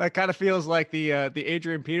 That kind of feels like the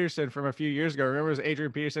Adrian Peterson from a few years ago. Remember, it was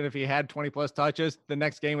Adrian Peterson, if he had 20-plus touches, the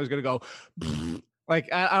next game was going to go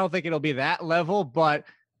like, I don't think it'll be that level, but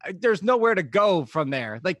there's nowhere to go from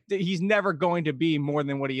there. Like, he's never going to be more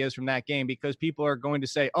than what he is from that game, because people are going to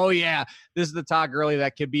say, oh yeah, this is the Todd Gurley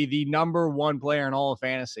that could be the number 1 player in all of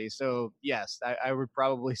fantasy. So yes, I would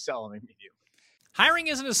probably sell him immediately. Hiring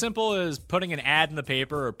isn't as simple as putting an ad in the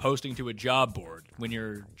paper or posting to a job board. When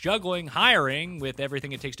you're juggling hiring with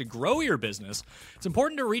everything it takes to grow your business, it's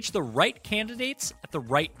important to reach the right candidates at the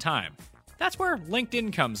right time. That's where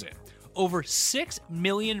LinkedIn comes in. Over 6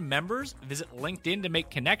 million members visit LinkedIn to make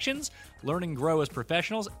connections, learn and grow as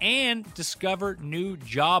professionals, and discover new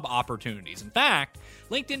job opportunities. In fact,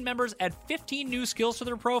 LinkedIn members add 15 new skills to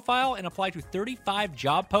their profile and apply to 35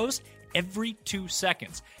 job posts every 2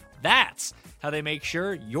 seconds. That's how they make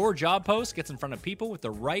sure your job post gets in front of people with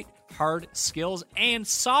the right hard skills and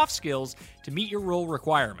soft skills to meet your role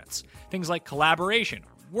requirements. Things like collaboration,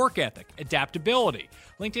 work ethic, adaptability.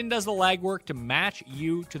 LinkedIn does the legwork to match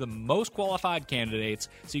you to the most qualified candidates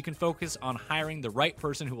so you can focus on hiring the right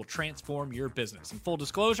person who will transform your business. And full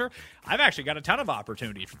disclosure, I've actually got a ton of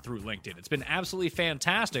opportunity through LinkedIn. It's been absolutely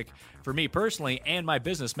fantastic for me personally and my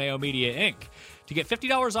business, Mayo Media Inc. To get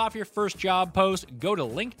 $50 off your first job post, go to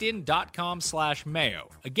linkedin.com/Mayo.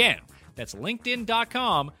 Again, that's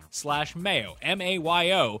linkedin.com/Mayo,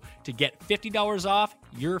 M-A-Y-O, to get $50 off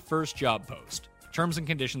your first job post. Terms and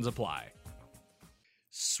conditions apply.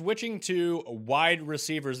 Switching to wide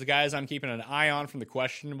receivers, the guys I'm keeping an eye on from the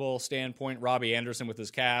questionable standpoint: Robbie Anderson with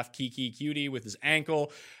his calf, Kiki Cutie with his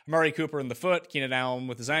ankle, Amari Cooper in the foot, Keenan Allen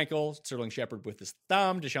with his ankle, Sterling Shepard with his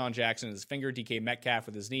thumb, Deshaun Jackson with his finger, DK Metcalf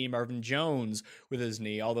with his knee, Marvin Jones with his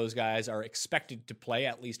knee. All those guys are expected to play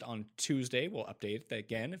at least on Tuesday. We'll update it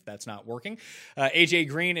again if that's not working. AJ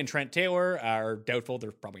Green and Trent Taylor are doubtful.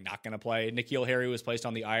 They're probably not going to play. N'Keal Harry was placed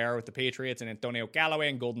on the IR with the Patriots, and Antonio Callaway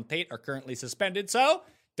and Golden Tate are currently suspended. So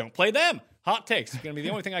don't play them. Hot takes. It's going to be the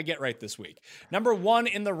only thing I get right this week. Number 1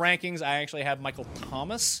 in the rankings, I actually have Michael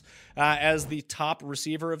Thomas as the top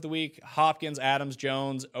receiver of the week. Hopkins, Adams,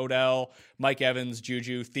 Jones, Odell, Mike Evans,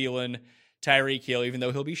 Juju, Thielen, Tyreek Hill, even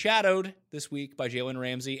though he'll be shadowed this week by Jalen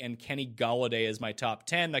Ramsey, and Kenny Golladay is my top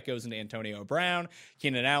 10. That goes into Antonio Brown,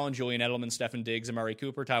 Keenan Allen, Julian Edelman, Stefan Diggs, Amari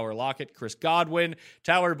Cooper, Tyler Lockett, Chris Godwin,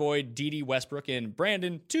 Tyler Boyd, Dede Westbrook, and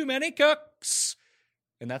Brandon Too Many Cooks.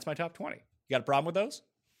 And that's my top 20. You got a problem with those?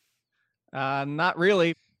 Not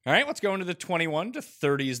really. All right, let's go into the 21 to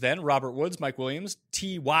 30s then. Robert Woods, Mike Williams,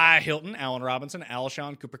 T.Y. Hilton, Allen Robinson,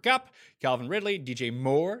 Alshon Cooper Kupp, Calvin Ridley, DJ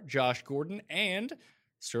Moore, Josh Gordon, and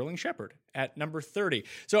Sterling Shepard at number 30.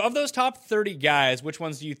 So of those top 30 guys, which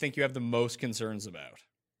ones do you think you have the most concerns about?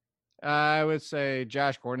 I would say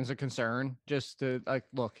Josh Gordon's a concern. Just to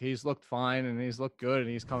look, he's looked fine and he's looked good and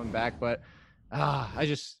he's coming back, but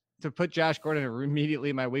to put Josh Gordon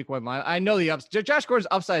immediately in my week 1 line. I know Josh Gordon's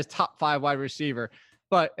upside is top 5 wide receiver,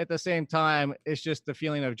 but at the same time, it's just the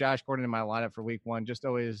feeling of Josh Gordon in my lineup for week 1. Just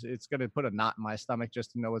always, it's going to put a knot in my stomach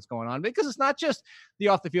just to know what's going on, because it's not just the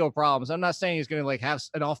off the field problems. I'm not saying he's going to have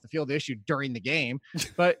an off the field issue during the game,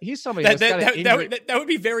 but he's somebody that would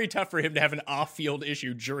be very tough for him to have an off field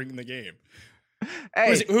issue during the game.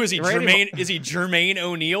 Hey, who is he? Is he Jermaine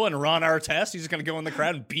O'Neal and Ron Artest? He's just going to go in the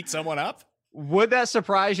crowd and beat someone up? Would that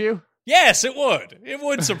surprise you? Yes, it would. It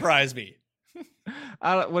would surprise me.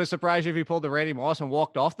 Would it surprise you if he pulled the Randy Moss and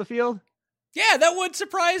walked off the field? Yeah, that would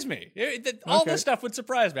surprise me. All Okay. this stuff would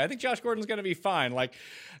surprise me. I think Josh Gordon's going to be fine. Like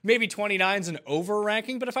maybe 29's an over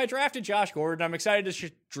ranking, but if I drafted Josh Gordon, I'm excited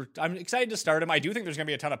to start him. I do think there's going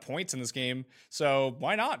to be a ton of points in this game, so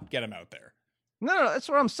why not get him out there? No, that's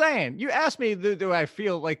what I'm saying. You asked me, do I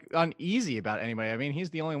feel like uneasy about anybody? I mean, he's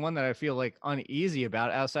the only one that I feel like uneasy about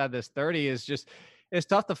outside this 30. Is just, it's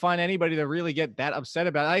tough to find anybody to really get that upset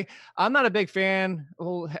about. I'm not a big fan.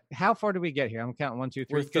 Well, how far do we get here? I'm counting 1, 2,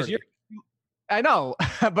 3. We're 30. I know,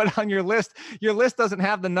 but on your list doesn't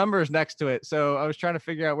have the numbers next to it. So I was trying to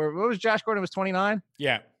figure out what was Josh Gordon was 29.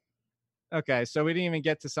 Yeah. Okay, so we didn't even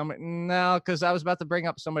get to somebody. No, because I was about to bring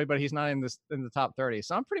up somebody, but he's not in the top 30.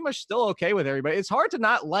 So I'm pretty much still okay with everybody. It's hard to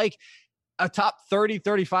not like a top 30,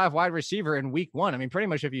 35 wide receiver in week 1. I mean, pretty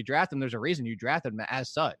much if you draft them, there's a reason you drafted them as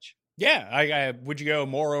such. Yeah, would you go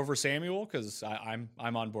more over Samuel? Because I'm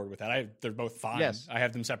on board with that. They're both fine. Yes. I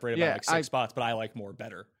have them separated by like 6 spots, but I like more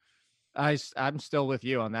better. I'm still with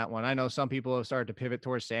you on that one. I know some people have started to pivot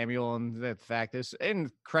towards Samuel, and the fact is,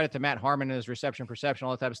 and credit to Matt Harmon and his reception perception,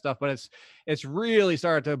 all that type of stuff, but it's really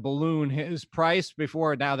started to balloon his price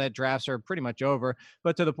before now that drafts are pretty much over,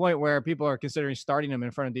 but to the point where people are considering starting him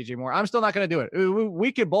in front of DJ Moore. I'm still not going to do it.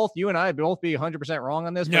 We could you and I both be 100% wrong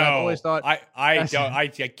on this, but I've always thought I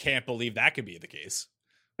can't believe that could be the case.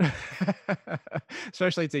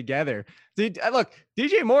 Especially together. Look,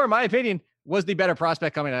 DJ Moore, in my opinion, was the better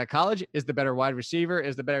prospect coming out of college, is the better wide receiver,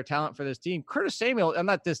 is the better talent for this team. Curtis Samuel, I'm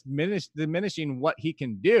not diminishing what he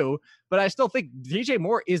can do, but I still think DJ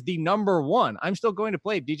Moore is the number 1. I'm still going to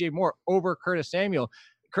play DJ Moore over Curtis Samuel.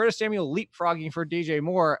 Curtis Samuel leapfrogging for DJ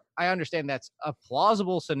Moore, I understand that's a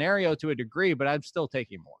plausible scenario to a degree, but I'm still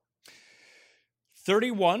taking Moore.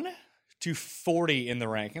 31 to 40 in the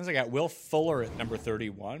rankings. I got Will Fuller at number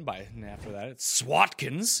 31. And after that, it's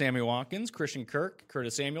Swatkins, Sammy Watkins, Christian Kirk,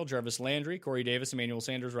 Curtis Samuel, Jarvis Landry, Corey Davis, Emmanuel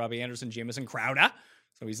Sanders, Robbie Anderson, Jamison Crowder.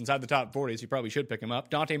 So he's inside the top 40, so you probably should pick him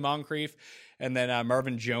up. Dante Moncrief, and then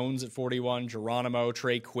Marvin Jones at 41, Geronimo,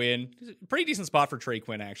 Trey Quinn. Pretty decent spot for Trey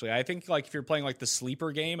Quinn, actually. I think if you're playing the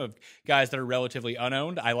sleeper game of guys that are relatively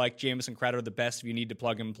unowned, I like Jamison Crowder the best if you need to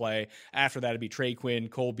plug and play. After that, it'd be Trey Quinn,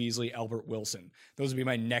 Cole Beasley, Albert Wilson. Those would be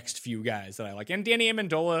my next few guys that I like. And Danny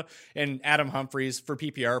Amendola and Adam Humphries, for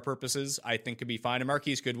PPR purposes, I think could be fine. And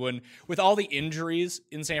Marquise Goodwin, with all the injuries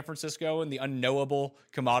in San Francisco and the unknowable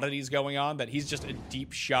commodities going on, that he's just a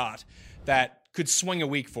deep shot that could swing a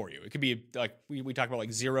week for you. It could be like we talk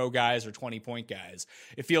about 0 guys or 20-point guys.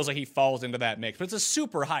 It feels like he falls into that mix, but it's a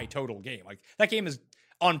super high total game. That game is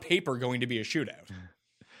on paper going to be a shootout.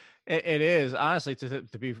 It is honestly to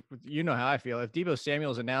be, you know how I feel. If Deebo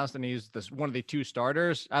Samuel is announced and he's one of the two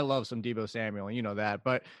starters, I love some Deebo Samuel, and you know that.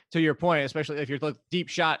 But to your point, especially if you're deep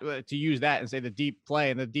shot to use that and say the deep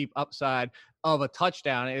play and the deep upside of a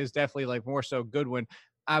touchdown is definitely like more so Goodwin.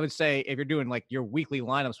 I would say if you're doing like your weekly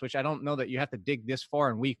lineups, which I don't know that you have to dig this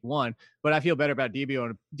far in week one, but I feel better about Deebo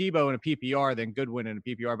in a PPR than Goodwin in a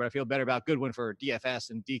PPR, but I feel better about Goodwin for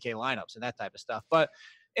DFS and DK lineups and that type of stuff. But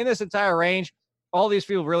in this entire range, all these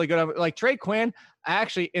feel really good. Like Trey Quinn, I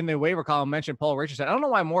actually in the waiver column mentioned Paul Richardson. I don't know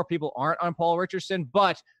why more people aren't on Paul Richardson,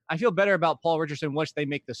 but I feel better about Paul Richardson once they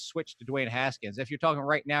make the switch to Dwayne Haskins. If you're talking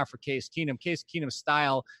right now for Case Keenum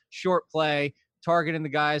style, short play, targeting the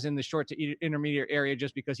guys in the short to intermediate area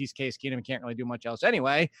just because he's Case Keenum and can't really do much else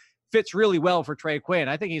anyway, fits really well for Trey Quinn.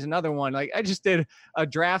 I think he's another one. Like I just did a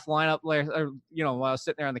draft lineup, while I was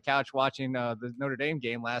sitting there on the couch watching the Notre Dame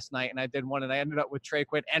game last night, and I did one, and I ended up with Trey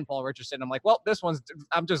Quinn and Paul Richardson. I'm like, well,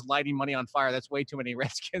 I'm just lighting money on fire. That's way too many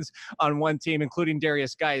Redskins on one team, including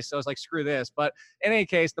Darius Geis. So I was like, screw this. But in any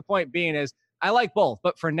case, the point being is I like both.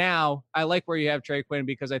 But for now, I like where you have Trey Quinn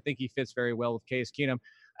because I think he fits very well with Case Keenum.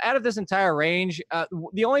 Out of this entire range,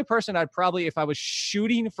 the only person I'd probably, if I was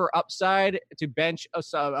shooting for upside to bench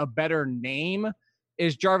a better name,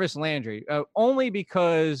 is Jarvis Landry. Only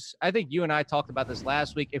because I think you and I talked about this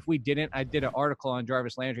last week. If we didn't, I did an article on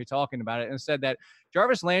Jarvis Landry talking about it and said that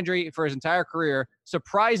Jarvis Landry, for his entire career,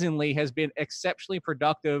 surprisingly has been exceptionally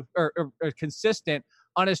productive or consistent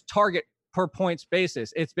on his target per points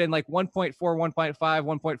basis. It's been like 1.4, 1.5,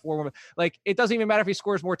 1.4. Like it doesn't even matter if he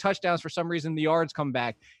scores more touchdowns. For some reason, the yards come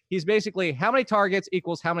back. He's basically how many targets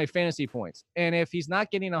equals how many fantasy points. And if he's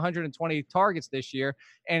not getting 120 targets this year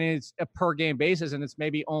and it's a per game basis and it's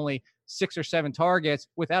maybe only 6 or 7 targets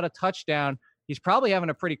without a touchdown, he's probably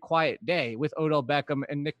having a pretty quiet day with Odell Beckham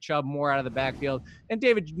and Nick Chubb more out of the backfield and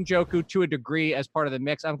David Njoku to a degree as part of the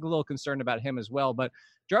mix. I'm a little concerned about him as well, but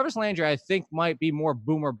Jarvis Landry, I think, might be more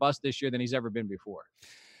boom or bust this year than he's ever been before.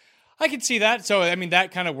 I can see that. So, I mean,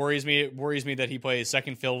 that kind of worries me. It worries me that he plays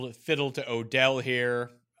second fiddle to Odell here.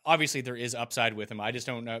 Obviously, there is upside with him. I just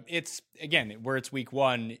don't know. It's, again, where it's week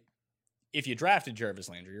one, if you drafted Jarvis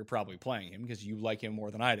Landry, you're probably playing him because you like him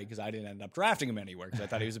more than I did because I didn't end up drafting him anywhere because I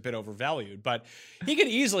thought he was a bit overvalued. But he could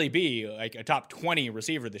easily be like a top 20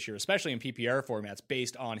 receiver this year, especially in PPR formats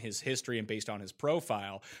based on his history and based on his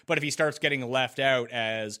profile. But if he starts getting left out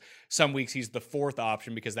as some weeks he's the 4th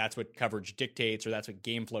option because that's what coverage dictates or that's what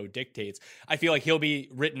game flow dictates, I feel like he'll be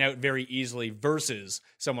written out very easily versus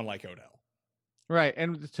someone like Odell. Right.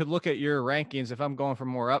 And to look at your rankings, if I'm going for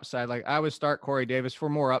more upside, like I would start Corey Davis for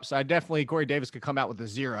more upside. Definitely Corey Davis could come out with a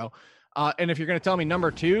 0. And if you're going to tell me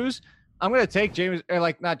number 2s, I'm going to take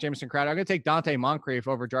not Jamison Crowder. I'm going to take Dante Moncrief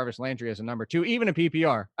over Jarvis Landry as a number 2, even in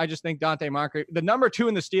PPR. I just think Dante Moncrief, the number 2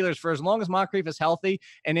 in the Steelers, for as long as Moncrief is healthy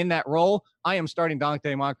and in that role, I am starting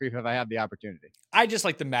Dante Moncrief if I have the opportunity. I just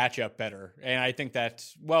like the matchup better. And I think that,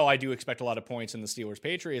 well, I do expect a lot of points in the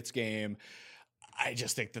Steelers-Patriots game. I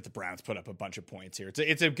just think that the Browns put up a bunch of points here.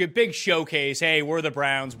 It's a good big showcase. Hey, we're the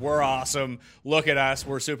Browns. We're awesome. Look at us.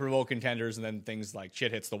 We're Super Bowl contenders. And then things like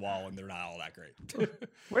shit hits the wall and they're not all that great.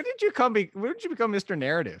 Where did you become Mr.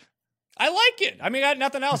 Narrative? I like it. I mean, I got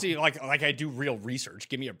nothing else. Like I do real research.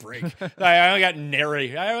 Give me a break. I only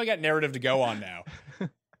got narrative to go on now.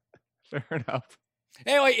 Fair enough.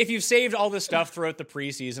 Anyway, if you've saved all this stuff throughout the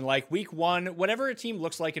preseason, like week one, whatever a team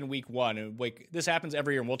looks like in week one, and like this happens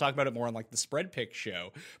every year, and we'll talk about it more on like the spread pick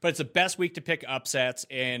show, but it's the best week to pick upsets,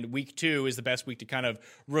 and week 2 is the best week to kind of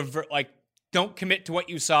don't commit to what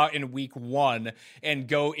you saw in week 1 and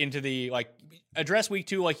go into the, address week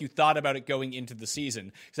 2 like you thought about it going into the season,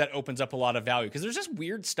 because that opens up a lot of value. Because there's just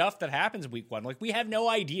weird stuff that happens week 1. Like, we have no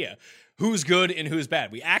idea who's good and who's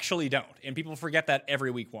bad. We actually don't. And people forget that every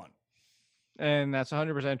week 1. And that's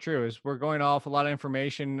 100% true. Is we're going off a lot of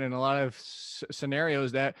information and a lot of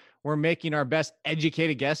scenarios that we're making our best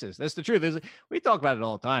educated guesses. That's the truth. We talk about it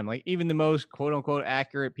all the time. Like, even the most quote unquote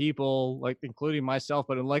accurate people, like including myself,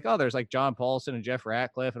 but like others like John Paulson and Jeff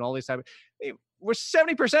Ratcliffe and all these we're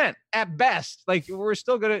 70% at best. Like, we're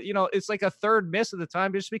still going to, it's like a third miss of the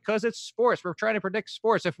time just because it's sports. We're trying to predict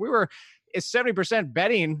sports. If we were 70%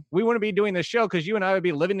 betting, we wouldn't be doing this show because you and I would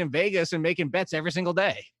be living in Vegas and making bets every single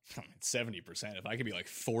day. 70%. If I could be like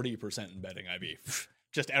 40% in betting, I'd be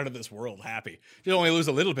just out of this world happy. Just only lose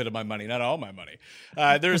a little bit of my money, not all my money.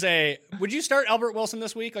 Would you start Albert Wilson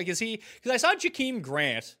this week? Like, is he, because I saw Jakeem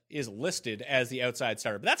Grant is listed as the outside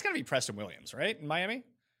starter, but that's going to be Preston Williams, right? In Miami?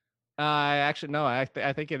 Actually, no, I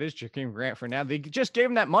think it is Jakeem Grant for now. They just gave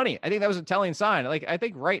him that money. I think that was a telling sign. Like, I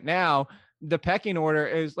think right now, the pecking order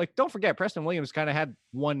is like, don't forget, Preston Williams kind of had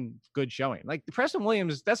one good showing. Like Preston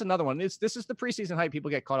Williams, that's another one. This is the preseason hype people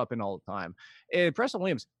get caught up in all the time. Preston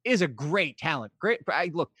Williams is a great talent.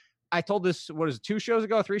 I told this, 3 shows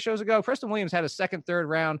ago, Preston Williams had a second, third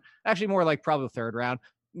round, actually more like probably third round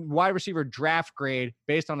wide receiver draft grade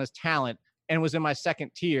based on his talent, and was in my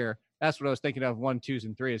second tier. That's what I was thinking of, 1, 2s,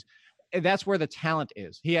 and 3s. And that's where the talent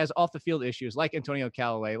is. He has off the field issues like Antonio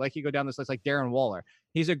Callaway, like you go down this list, like Darren Waller.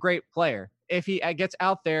 He's a great player. If he gets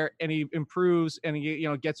out there and he improves and he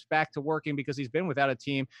gets back to working because he's been without a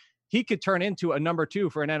team, he could turn into a number 2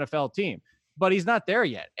 for an NFL team. But he's not there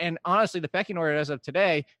yet. And honestly, the pecking order as of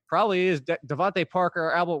today probably is Devontae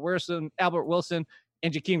Parker, Albert Wilson,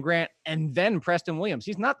 and Jakeem Grant, and then Preston Williams.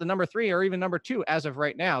 He's not the number 3 or even number 2 as of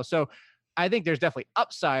right now. So I think there's definitely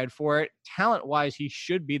upside for it. Talent-wise, he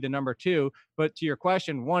should be the number 2. But to your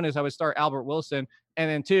question, 1 is I would start Albert Wilson, and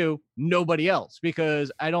then 2, nobody else,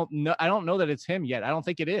 because I don't know that it's him yet. I don't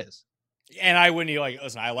think it is. And I wouldn't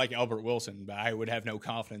listen, I like Albert Wilson, but I would have no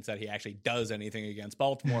confidence that he actually does anything against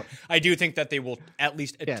Baltimore. I do think that they will at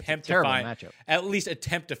least attempt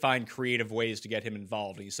to find creative ways to get him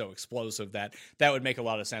involved. He's so explosive that would make a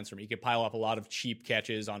lot of sense for me. He could pile up a lot of cheap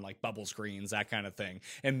catches on like bubble screens, that kind of thing.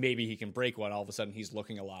 And maybe he can break one. All of a sudden he's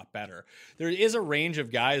looking a lot better. There is a range of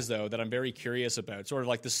guys though that I'm very curious about, sort of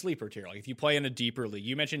like the sleeper tier. Like if you play in a deeper league,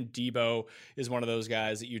 you mentioned Debo is one of those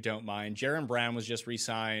guys that you don't mind. Jaron Brown was just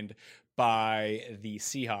re-signed by the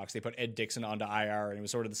Seahawks. They put Ed Dixon onto IR, and it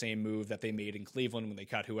was sort of the same move that they made in Cleveland when they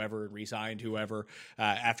cut whoever and re-signed whoever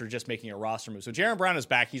after just making a roster move. So Jaron Brown is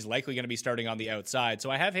back. He's likely going to be starting on the outside.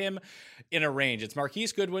 So I have him in a range. It's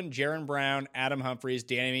Marquise Goodwin, Jaron Brown, Adam Humphries,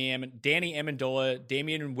 Danny Amendola,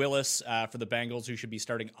 Damian Willis for the Bengals, who should be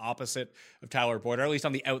starting opposite of Tyler Boyd, or at least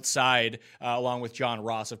on the outside, along with John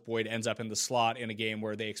Ross if Boyd ends up in the slot in a game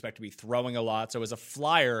where they expect to be throwing a lot. So as a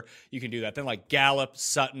flyer, you can do that. Then like Gallup,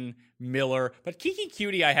 Sutton, Miller, but Kiki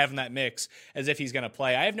Cutie I have in that mix as if he's going to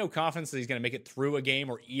play. I have no confidence that he's going to make it through a game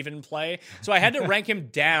or even play. So I had to rank him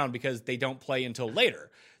down because they don't play until later.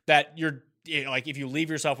 That you're like, if you leave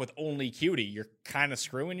yourself with only Cutie, you're kind of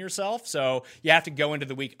screwing yourself. So you have to go into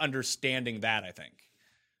the week understanding that, I think.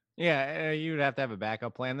 Yeah, you'd have to have a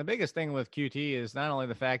backup plan. The biggest thing with QT is not only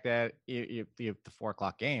the fact that the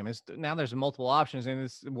 4:00 game is now there's multiple options. And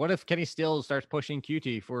it's, what if Kenny Stills starts pushing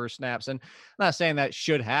QT for snaps? And I'm not saying that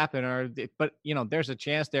should happen, but there's a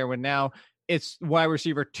chance there when now it's wide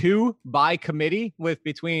receiver 2 by committee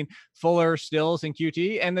between Fuller, Stills, and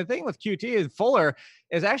QT. And the thing with QT is Fuller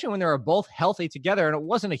is actually when they were both healthy together, and it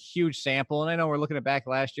wasn't a huge sample. And I know we're looking at back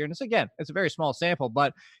last year, and it's a very small sample,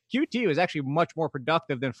 but QT was actually much more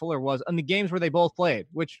productive than Fuller was in the games where they both played,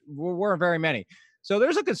 which weren't very many. So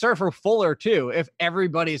there's a concern for Fuller too, if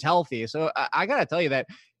everybody's healthy. So I got to tell you that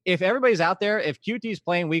if everybody's out there, if QT's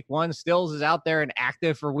playing week 1, Stills is out there and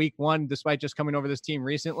active for week 1, despite just coming over this team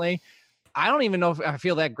recently, I don't even know if I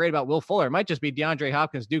feel that great about Will Fuller. It might just be DeAndre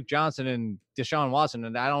Hopkins, Duke Johnson, and Deshaun Watson,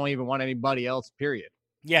 and I don't even want anybody else, period.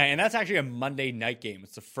 Yeah, and that's actually a Monday night game.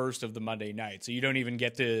 It's the first of the Monday night, so you don't even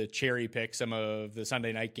get to cherry pick some of the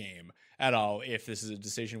Sunday night game at all if this is a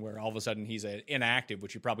decision where all of a sudden he's inactive,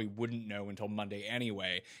 which you probably wouldn't know until Monday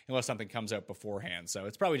anyway, unless something comes out beforehand. So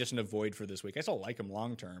it's probably just an avoid for this week. I still like him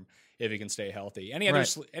long-term if he can stay healthy. Any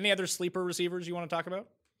other sleeper receivers you want to talk about?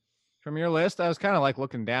 From your list, I was kind of like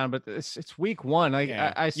looking down, but it's week 1. Like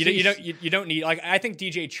yeah. I see you don't need, like, I think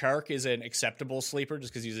DJ Chark is an acceptable sleeper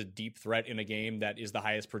just because he's a deep threat in a game that is the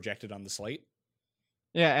highest projected on the slate.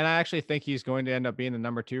 Yeah, and I actually think he's going to end up being the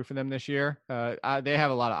number 2 for them this year. They have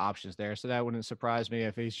a lot of options there, so that wouldn't surprise me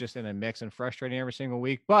if he's just in a mix and frustrating every single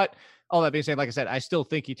week. But all that being said, like I said, I still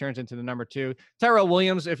think he turns into the number 2. Tyrell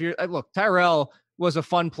Williams, Tyrell was a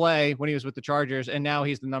fun play when he was with the Chargers, and now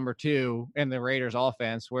he's the number 2 in the Raiders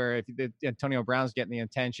offense, where if Antonio Brown's getting the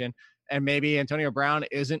attention, and maybe Antonio Brown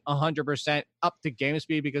isn't 100% up to game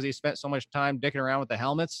speed because he spent so much time dicking around with the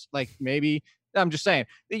helmets. Like maybe, I'm just saying,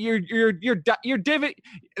 you're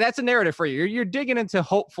that's a narrative for you. You're digging into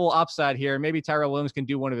hopeful upside here. Maybe Tyrell Williams can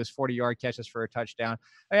do one of his 40-yard catches for a touchdown.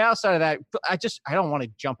 I mean, outside of that, I don't want to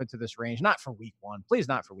jump into this range. Not for week 1. Please,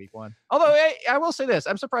 not for week 1. Although I will say this,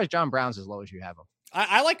 I'm surprised John Brown's as low as you have him.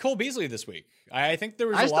 I like Cole Beasley this week. I think there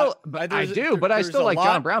was I still like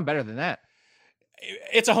John Brown better than that.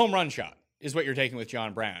 It's a home run shot is what you're taking with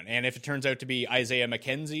John Brown. And if it turns out to be Isaiah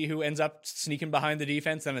McKenzie who ends up sneaking behind the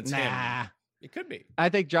defense, then it's him. It could be. I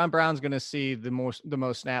think John Brown's going to see the most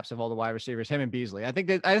snaps of all the wide receivers, him and Beasley. I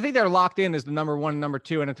think they're locked in as the number 1 and number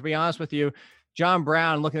 2. And to be honest with you, John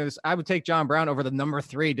Brown, looking at this, I would take John Brown over the number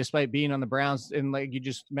 3, despite being on the Browns. And like you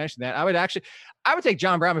just mentioned that, I would take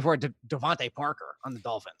John Brown before Devontae Parker on the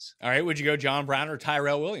Dolphins. All right. Would you go John Brown or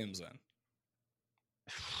Tyrell Williams then?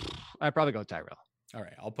 I'd probably go Tyrell. All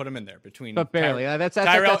right, I'll put him in there between. But barely. That's a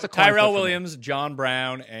Tyrell conflict Williams, John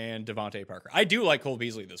Brown, and Devontae Parker. I do like Cole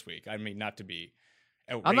Beasley this week. I mean, not to be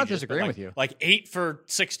outrageous, I'm not disagreeing like, with you. Like 8 for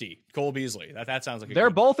 60, Cole Beasley. That sounds like they're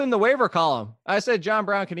both in the waiver column. I said John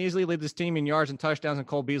Brown can easily lead this team in yards and touchdowns, and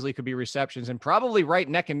Cole Beasley could be receptions, and probably right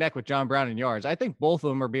neck and neck with John Brown in yards. I think both of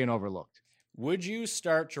them are being overlooked. Would you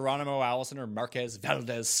start Geronimo Allison or Marquez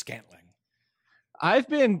Valdez-Scantling? I've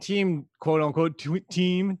been team, quote unquote,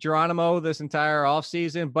 team Geronimo this entire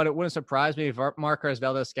offseason, but it wouldn't surprise me if Marquez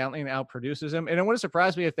Valdez-Scantling outproduces him. And it wouldn't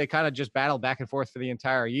surprise me if they kind of just battle back and forth for the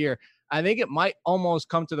entire year. I think it might almost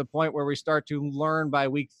come to the point where we start to learn by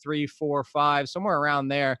week 3, 4, 5, somewhere around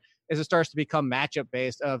there, as it starts to become matchup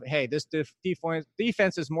based of, hey, this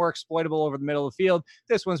defense is more exploitable over the middle of the field.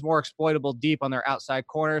 This one's more exploitable deep on their outside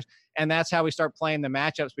corners. And that's how we start playing the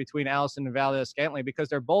matchups between Allison and Valdez-Scantling, because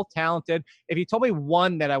they're both talented. If you told me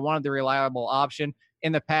one that I wanted the reliable option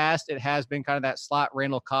in the past, it has been kind of that slot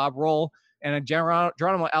Randall Cobb role. And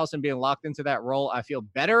Geronimo Allison being locked into that role, I feel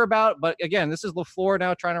better about. But again, this is LaFleur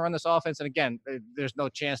now trying to run this offense. And again, there's no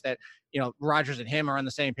chance that, Rodgers and him are on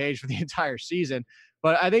the same page for the entire season.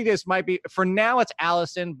 But I think this might be, for now, it's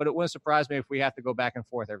Allison, but it wouldn't surprise me if we have to go back and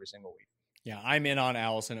forth every single week. Yeah, I'm in on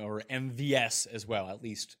Allison over MVS as well, at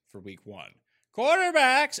least for week 1.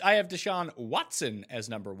 Quarterbacks, I have Deshaun Watson as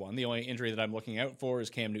number 1. The only injury that I'm looking out for is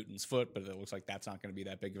Cam Newton's foot, but it looks like that's not going to be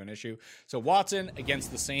that big of an issue. So Watson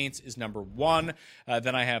against the Saints is number 1.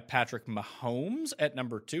 Then I have Patrick Mahomes at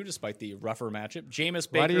number 2, despite the rougher matchup. Jameis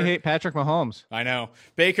Baker. Why do you hate Patrick Mahomes? I know.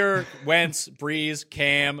 Baker, Wentz, Breeze,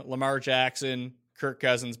 Cam, Lamar Jackson, Kirk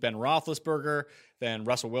Cousins, Ben Roethlisberger, then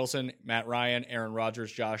Russell Wilson, Matt Ryan, Aaron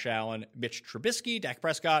Rodgers, Josh Allen, Mitch Trubisky, Dak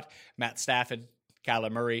Prescott, Matt Stafford,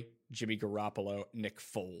 Kyler Murray, Jimmy Garoppolo, Nick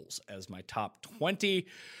Foles as my top 20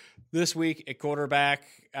 this week at quarterback.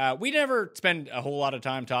 We never spend a whole lot of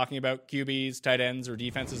time talking about QBs, tight ends, or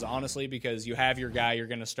defenses, honestly, because you have your guy, you're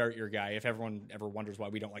going to start your guy. If everyone ever wonders why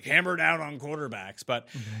we don't hammer down on quarterbacks, but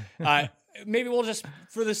maybe we'll just,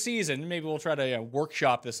 for the season, maybe we'll try to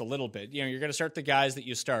workshop this a little bit. You're going to start the guys that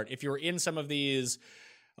you start. If you're in some of these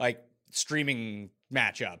streaming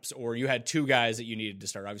matchups, or you had 2 guys that you needed to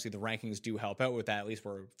start, obviously the rankings do help out with that, at least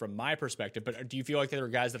from my perspective. But do you feel like there are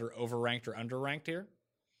guys that are overranked or underranked here?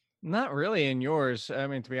 Not really in yours. I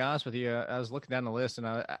mean, to be honest with you, I was looking down the list,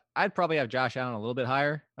 and I'd probably have Josh Allen a little bit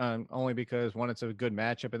higher, only because, one, it's a good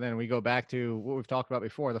matchup, and then we go back to what we've talked about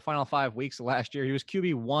before. The final 5 weeks of last year, he was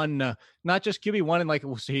QB1, not just QB1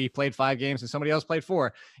 in he played 5 games and somebody else played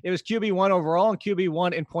 4. It was QB1 overall and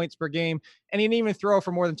QB1 in points per game, and he didn't even throw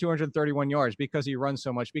for more than 231 yards because he runs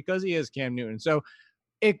so much, because he is Cam Newton. So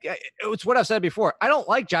it's what I've said before. I don't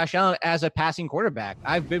like Josh Allen as a passing quarterback.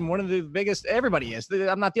 I've been one of the biggest. Everybody is.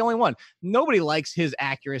 I'm not the only one. Nobody likes his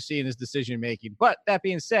accuracy and his decision making. But that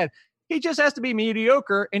being said, he just has to be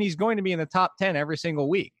mediocre, and he's going to be in the top 10 every single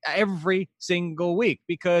week,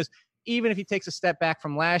 because even if he takes a step back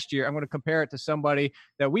from last year, I'm going to compare it to somebody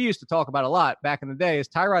that we used to talk about a lot back in the day, is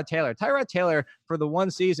Tyrod Taylor. Tyrod Taylor, for the one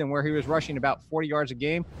season where he was rushing about 40 yards a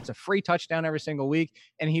game, it's a free touchdown every single week,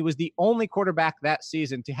 and he was the only quarterback that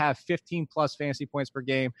season to have 15-plus fantasy points per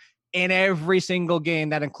game in every single game.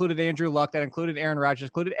 That included Andrew Luck, that included Aaron Rodgers,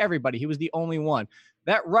 included everybody. He was the only one.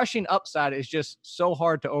 That rushing upside is just so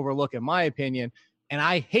hard to overlook, in my opinion, and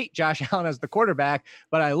I hate Josh Allen as the quarterback,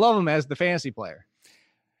 but I love him as the fantasy player.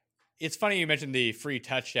 It's funny you mentioned the free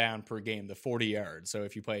touchdown per game, the 40 yards. So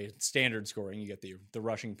if you play standard scoring, you get the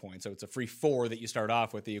rushing point. So it's a free 4 that you start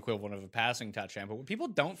off with, the equivalent of a passing touchdown. But what people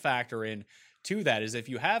don't factor in to that is if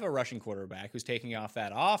you have a rushing quarterback who's taking off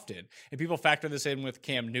that often, and people factor this in with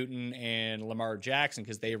Cam Newton and Lamar Jackson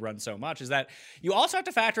because they run so much, is that you also have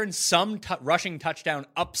to factor in some rushing touchdown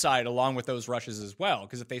upside along with those rushes as well.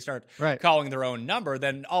 Because if they start calling their own number,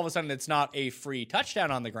 then all of a sudden it's not a free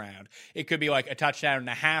touchdown on the ground. It could be like a touchdown and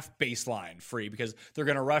a half baseline free because they're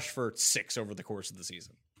going to rush for 6 over the course of the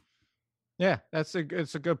season. Yeah, it's a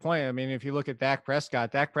good point. I mean, if you look at Dak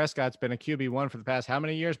Prescott's been a QB1 for the past how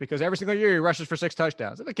many years? Because every single year he rushes for 6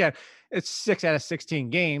 touchdowns. And again, it's 6 out of 16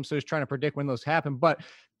 games, so he's trying to predict when those happen. But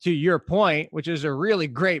to your point, which is a really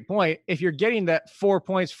great point, if you're getting that 4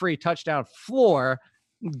 points free touchdown floor,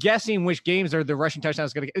 guessing which games are the rushing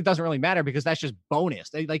touchdowns going to get, it doesn't really matter because that's just bonus.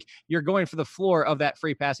 You're going for the floor of that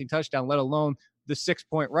free passing touchdown, let alone the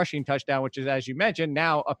 6-point rushing touchdown, which is, as you mentioned,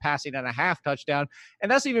 now a passing and a half touchdown.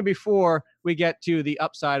 And that's even before we get to the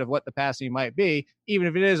upside of what the passing might be, even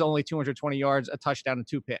if it is only 220 yards, a touchdown, and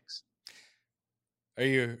 2 picks. Are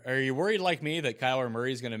you worried like me that Kyler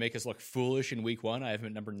Murray is going to make us look foolish in week 1? I have him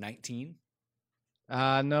at number 19.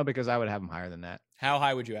 No, because I would have him higher than that. How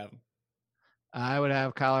high would you have him? I would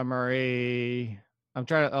have Kyler Murray I'm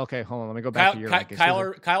trying to. Okay, hold on. Let me go back to your rankings.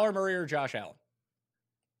 Kyler Murray or Josh Allen?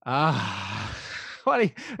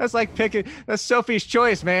 That's like picking. That's Sophie's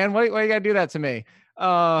choice, man. Why you got to do that to me?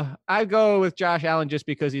 I go with Josh Allen just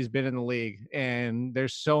because he's been in the league, and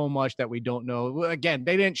there's so much that we don't know. Again,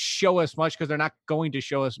 they didn't show us much because they're not going to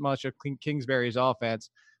show us much of Kingsbury's offense.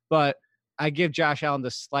 But I give Josh Allen the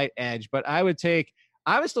slight edge. But I would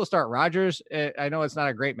still start Rodgers. I know it's not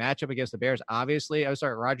a great matchup against the Bears. Obviously, I would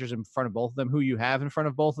start Rodgers in front of both of them. Who you have in front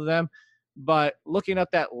of both of them. But looking up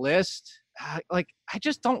that list, I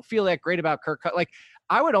just don't feel that great about Kirk. Like,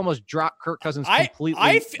 I would almost drop Kirk Cousins completely.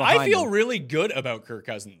 I feel really good about Kirk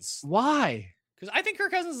Cousins. Why? Because I think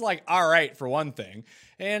Kirk Cousins is all right for one thing,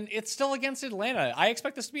 and it's still against Atlanta. I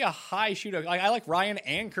expect this to be a high shootout. I like Ryan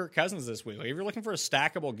and Kirk Cousins this week. If you're looking for a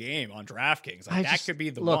stackable game on DraftKings, that could be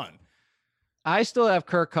the one. I still have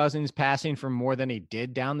Kirk Cousins passing for more than he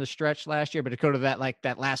did down the stretch last year, but to go to that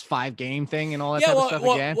last 5-game thing and all that type of stuff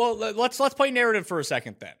again. Well, let's play narrative for a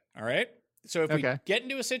second then. All right. So if we get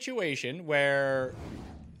into a situation where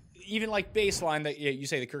even baseline that you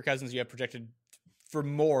say the Kirk Cousins you have projected for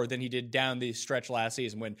more than he did down the stretch last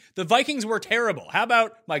season when the Vikings were terrible. How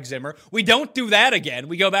about Mike Zimmer? We don't do that again.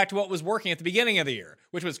 We go back to what was working at the beginning of the year,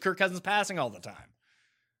 which was Kirk Cousins passing all the time.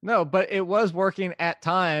 No, but it was working at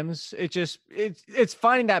times. It's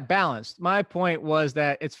finding that balance. My point was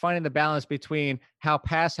that it's finding the balance between how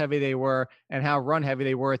pass heavy they were and how run heavy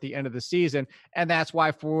they were at the end of the season. And that's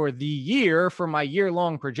why for the year, for my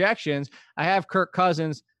year-long projections, I have Kirk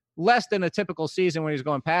Cousins less than a typical season when he's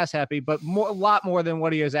going pass happy, but a lot more than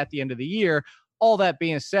what he is at the end of the year. All that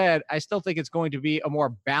being said, I still think it's going to be a more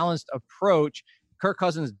balanced approach. Kirk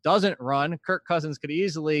Cousins doesn't run. Kirk Cousins could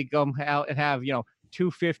easily go out and have,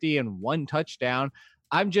 250 and 1 touchdown.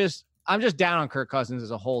 I'm just down on Kirk Cousins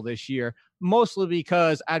as a whole this year, mostly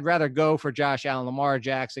because I'd rather go for Josh Allen, Lamar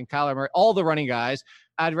Jackson, Kyler Murray, all the running guys.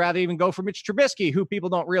 I'd rather even go for Mitch Trubisky, who people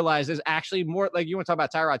don't realize is actually more like, you want to talk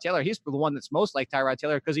about Tyrod Taylor. He's the one that's most like Tyrod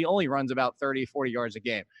Taylor because he only runs about 30, 40 yards a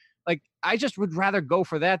game. I just would rather go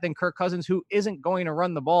for that than Kirk Cousins, who isn't going to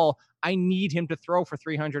run the ball. I need him to throw for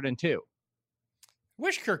 302.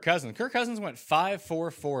 Wish Kirk Cousins went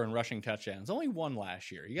 5-4-4 in rushing touchdowns. Only one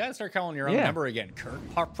last year. You got to start calling your own number again, Kirk.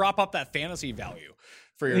 Prop up that fantasy value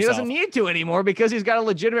for yourself. He doesn't need to anymore because he's got a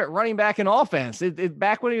legitimate running back in offense.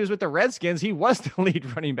 Back when he was with the Redskins, he was the lead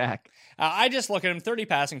running back. I just look at him, 30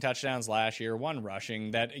 passing touchdowns last year, 1 rushing,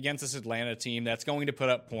 that against this Atlanta team that's going to put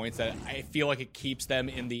up points that I feel like it keeps them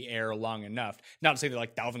in the air long enough. Not to say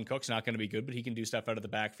that Dalvin Cook's not going to be good, but he can do stuff out of the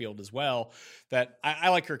backfield as well. That I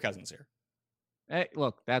like Kirk Cousins here. Hey,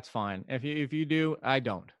 look, that's fine. If you do, I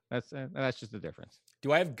don't. That's just the difference.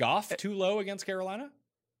 Do I have Goff too low against Carolina?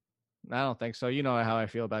 I don't think so. You know how I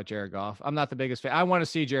feel about Jared Goff. I'm not the biggest fan. I want to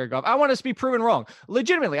see Jared Goff. I want to be proven wrong.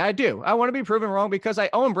 Legitimately, I do. I want to be proven wrong because I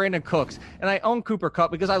own Brandon Cooks and I own Cooper Kupp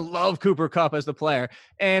because I love Cooper Kupp as the player.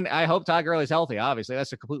 And I hope Todd Gurley's healthy. Obviously,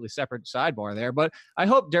 that's a completely separate sidebar there. But I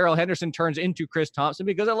hope Darrell Henderson turns into Chris Thompson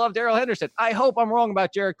because I love Darrell Henderson. I hope I'm wrong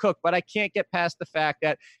about Jared Cook, but I can't get past the fact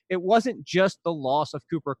that it wasn't just the loss of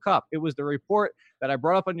Cooper Kupp. It was the report that I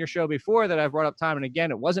brought up on your show before that I've brought up time and again.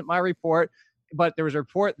 It wasn't my report. But there was a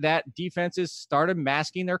report that defenses started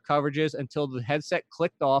masking their coverages until the headset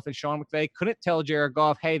clicked off and Sean McVay couldn't tell Jared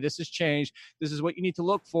Goff, hey, this has changed. This is what you need to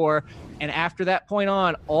look for. And after that point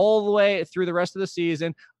on, all the way through the rest of the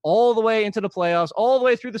season, all the way into the playoffs, all the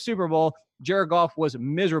way through the Super Bowl, Jared Goff was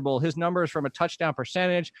miserable. His numbers from a touchdown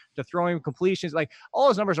percentage to throwing completions, all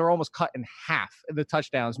his numbers are almost cut in half, the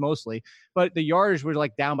touchdowns mostly. But the yardage was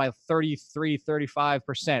down by 33,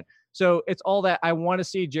 35%. So it's all that I want to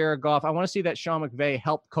see Jared Goff. I want to see that Sean McVay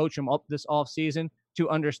help coach him up this offseason to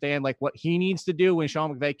understand what he needs to do when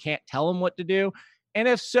Sean McVay can't tell him what to do. And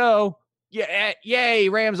if so, yay,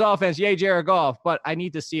 Rams offense, yay, Jared Goff. But I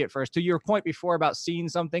need to see it first. To your point before about seeing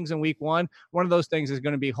some things in week 1, one of those things is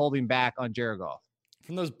going to be holding back on Jared Goff.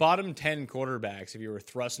 From those bottom 10 quarterbacks, if you were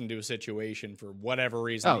thrust into a situation for whatever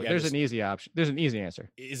reason. Oh, there's an easy option. There's an easy answer.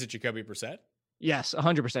 Is it Jacoby Brissett? Yes,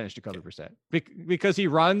 100% is Jacoby Brissett because he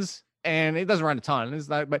runs and it doesn't run a ton. It's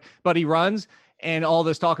not, but he runs, and all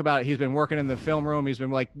this talk about it, he's been working in the film room. He's been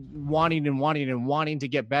wanting to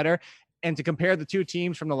get better. And to compare the two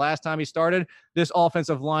teams from the last time he started, this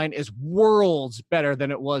offensive line is worlds better than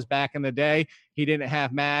it was back in the day. He didn't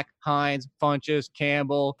have Mack, Hines, Funchess,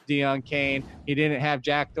 Campbell, Deion Kane. He didn't have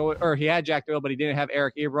Jack Doyle, or he had Jack Doyle, but he didn't have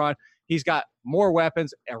Eric Ebron. He's got more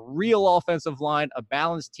weapons, a real offensive line, a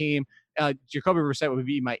balanced team. Jacoby Brissett would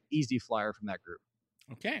be my easy flyer from that group.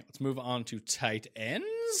 Okay, let's move on to tight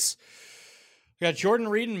ends. We got Jordan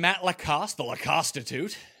Reed and Matt Lacoste, the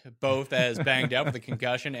Lacostitute, both as banged up with a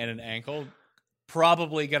concussion and an ankle.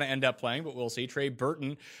 probably going to end up playing, but we'll see. Trey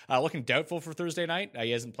Burton looking doubtful for Thursday night.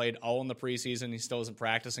 He hasn't played all in the preseason. He still isn't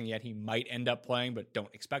practicing yet. He might end up playing, but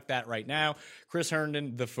don't expect that right now. Chris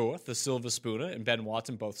Herndon, the fourth, the Silva Spooner, and Ben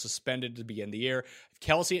Watson both suspended to begin the year.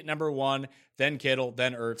 Kelsey at number 1, then Kittle,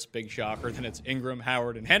 then Ertz, big shocker. Then it's Ingram,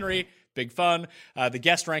 Howard, and Henry. Big fun. The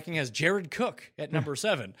guest ranking has Jared Cook at number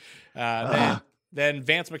 7. Then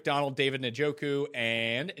Vance McDonald, David Njoku,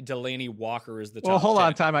 and Delaney Walker is the top. Well, hold 10.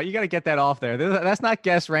 on, time out. You got to get that off there. That's not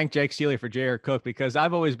guest rank Jake Seeley for Jared Cook, because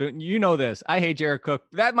I've always been, you know this. I hate Jared Cook.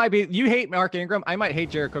 That might be, you hate Mark Ingram. I might hate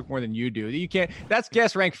Jared Cook more than you do. You can't, that's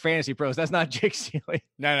guest rank Fantasy Pros. That's not Jake Seeley.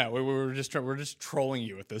 No, we're just trolling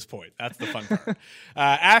you at this point. That's the fun part.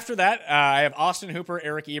 After that, I have Austin Hooper,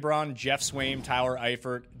 Eric Ebron, Jeff Swaim, Tyler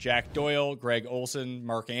Eifert, Jack Doyle, Greg Olson,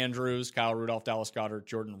 Mark Andrews, Kyle Rudolph, Dallas Goedert,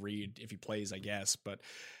 Jordan Reed, if he plays, I guess. But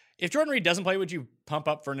if Jordan Reed doesn't play, would you pump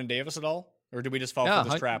up Vernon Davis at all? Or do we just fall for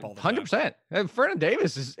this trap all the time? 100%. Vernon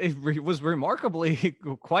Davis was remarkably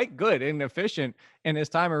quite good and efficient in his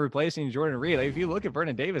time of replacing Jordan Reed. Like, if you look at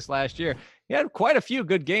Vernon Davis last year, he had quite a few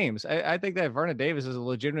good games. I think that Vernon Davis is a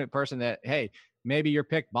legitimate person that, hey, maybe your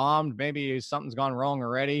pick bombed. Maybe something's gone wrong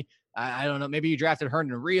already. I don't know. Maybe you drafted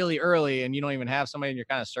Herndon really early and you don't even have somebody and you're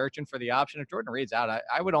kind of searching for the option. If Jordan Reed's out,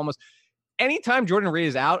 I would almost... Anytime Jordan Reed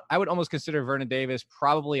is out, I would almost consider Vernon Davis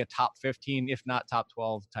probably a top 15, if not top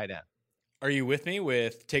 12 tight end. Are you with me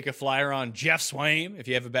with take a flyer on Jeff Swaim if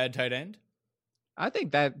you have a bad tight end? I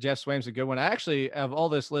think that Jeff Swaim's a good one. I actually have all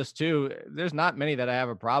this list too. There's not many that I have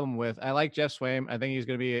a problem with. I like Jeff Swaim. I think he's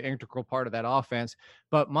going to be an integral part of that offense.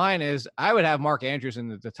 But mine is I would have Mark Andrews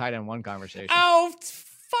in the tight end 1 conversation. Oh,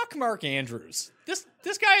 fuck Mark Andrews. This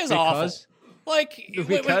guy is awful. Like,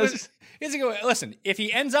 because listen, if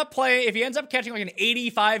he ends up catching like an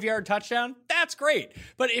 85-yard touchdown, that's great.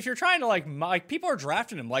 But if you're trying to like people are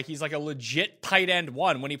drafting him like he's like a legit tight end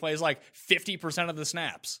 1 when he plays like 50% of the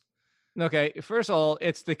snaps. Okay, first of all,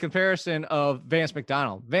 it's the comparison of Vance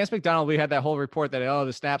McDonald. Vance McDonald, we had that whole report that,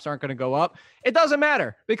 the snaps aren't going to go up. It doesn't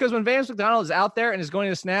matter, because when Vance McDonald is out there and is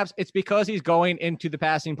going to snaps, it's because he's going into the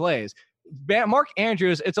passing plays. Mark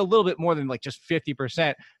Andrews, it's a little bit more than like just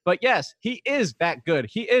 50%. But yes, he is that good.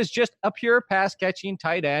 He is just a pure pass catching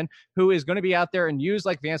tight end who is going to be out there and used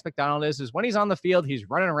like Vance McDonald is when he's on the field, he's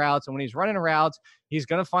running routes. And when he's running routes, he's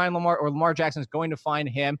going to find Lamar, or Lamar Jackson's going to find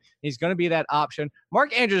him. He's going to be that option.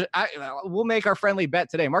 Mark Andrews, we'll make our friendly bet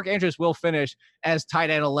today. Mark Andrews will finish as tight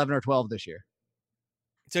end 11 or 12 this year.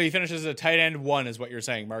 So he finishes as a tight end 1 is what you're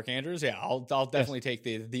saying, Mark Andrews? Yeah, I'll definitely take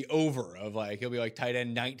the over of like, he'll be like tight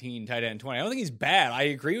end 19, tight end 20. I don't think he's bad. I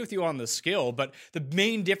agree with you on the skill, but the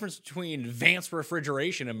main difference between Vance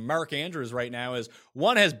Refrigeration and Mark Andrews right now is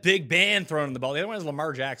one has Big Ben throwing the ball. The other one is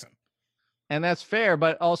Lamar Jackson. And that's fair,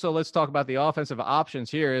 but also let's talk about the offensive options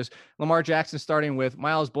here. Is Lamar Jackson starting with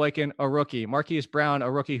Miles Boykin, a rookie, Marquise Brown, a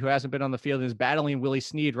rookie who hasn't been on the field and is battling Willie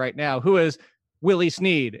Snead right now, who is Willie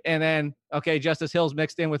Snead. And then, okay, Justice Hill's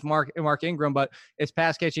mixed in with Mark Ingram, but it's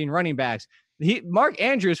pass catching running backs. Mark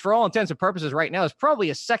Andrews, for all intents and purposes right now, is probably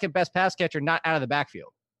a second best pass catcher not out of the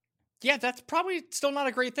backfield. Yeah, that's probably still not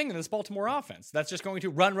a great thing in this Baltimore offense. That's just going to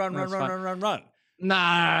run.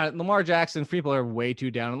 Nah, Lamar Jackson, people are way too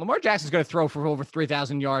down. Lamar Jackson's going to throw for over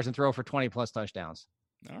 3,000 yards and throw for 20-plus touchdowns.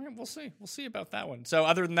 All right, we'll see. We'll see about that one. So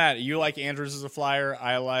other than that, you like Andrews as a flyer.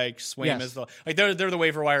 I like Swaim as they're the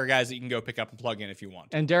waiver wire guys that you can go pick up and plug in if you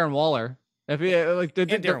want. And Darren Waller.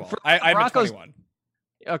 Darren Waller. I have 21.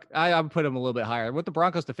 I would put him a little bit higher. With the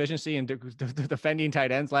Broncos' deficiency in defending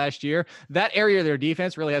tight ends last year, that area of their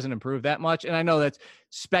defense really hasn't improved that much. And I know that's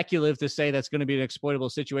speculative to say that's going to be an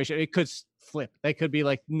exploitable situation. It could flip. They could be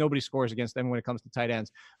like nobody scores against them when it comes to tight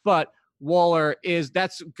ends. But Waller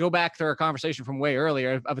go back to our conversation from way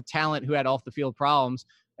earlier of a talent who had off the field problems.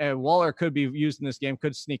 And Waller could be used in this game,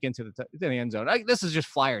 could sneak into the end zone. This is just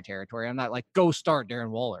flyer territory. I'm not like, go start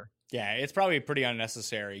Darren Waller. Yeah, it's probably pretty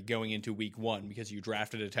unnecessary going into week 1 because you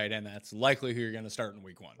drafted a tight end. That's likely who you're going to start in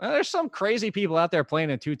week 1. There's some crazy people out there playing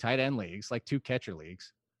in 2 tight end leagues, like 2 catcher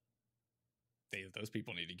leagues. Those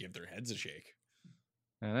people need to give their heads a shake.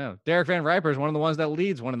 I know. Derek Van Riper is one of the ones that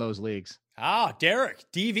leads one of those leagues. Derek,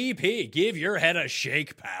 DVP, give your head a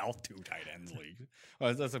shake, pal. 2 tight ends league.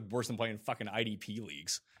 Well, that's worse than playing fucking IDP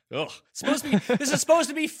leagues. Ugh. This is supposed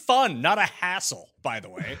to be fun, not a hassle, by the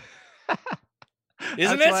way.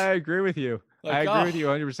 Isn't That's it? why I agree with you. I agree with you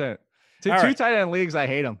 100%. Two right. tight end leagues, I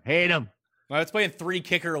hate them. Well, let's play in 3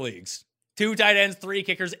 kicker leagues. 2 tight ends, 3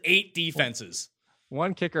 kickers, 8 defenses.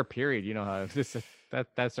 1 kicker, period. You know how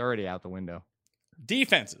that's already out the window.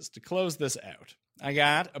 Defenses to close this out. I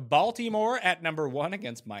got Baltimore at number 1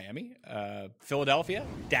 against Miami, Philadelphia,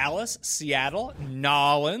 Dallas, Seattle,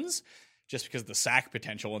 Nolans, just because of the sack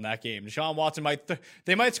potential in that game. Deshaun Watson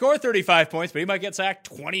they might score 35 points, but he might get sacked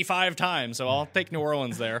 25 times. So I'll take New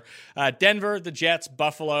Orleans there. Denver, the Jets,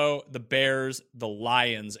 Buffalo, the Bears, the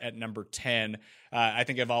Lions at number 10. I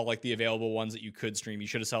think of all like the available ones that you could stream, you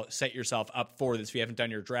should have set yourself up for this if you haven't done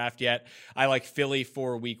your draft yet. I like Philly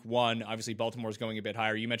for week 1. Obviously, Baltimore's going a bit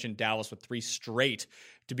higher. You mentioned Dallas with 3 straight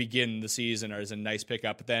to begin the season as a nice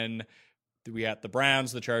pickup. Then we got the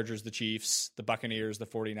Browns, the Chargers, the Chiefs, the Buccaneers, the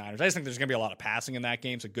 49ers. I just think there's going to be a lot of passing in that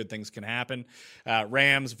game, so good things can happen.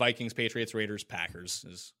 Rams, Vikings, Patriots, Raiders, Packers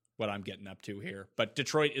is what I'm getting up to here. But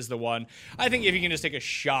Detroit is the one. I think if you can just take a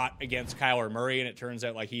shot against Kyler Murray and it turns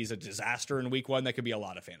out like he's a disaster in week 1, that could be a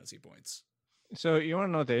lot of fantasy points. So you want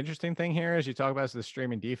to know what the interesting thing here is? You talk about the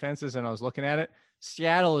streaming defenses, and I was looking at it.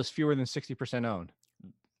 Seattle is fewer than 60% owned.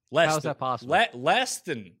 How is that possible? Less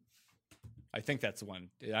than... I think that's the one.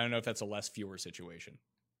 I don't know if that's a fewer situation.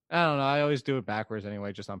 I don't know. I always do it backwards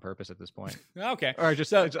anyway, just on purpose at this point. Okay. Or I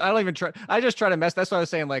don't even try. I just try to mess. That's what I was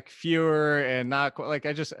saying, like fewer and not like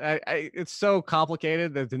it's so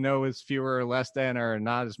complicated that to know is fewer or less than or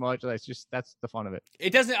not as much. That's the fun of it. It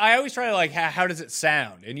doesn't. I always try to like, how does it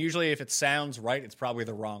sound? And usually if it sounds right, it's probably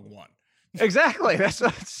the wrong one. Exactly. That's a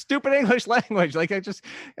stupid English language. Like I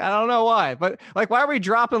don't know why, but like, why are we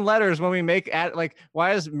dropping letters when we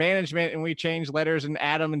why is management and we change letters and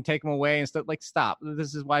add them and take them away and stuff? Like, stop.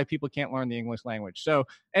 This is why people can't learn the English language. So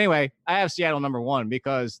anyway, I have Seattle number 1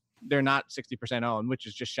 because they're not 60% owned, which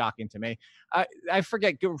is just shocking to me. I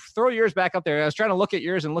forget, throw yours back up there. I was trying to look at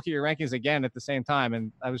yours and look at your rankings again at the same time.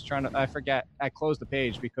 And I forget, I closed the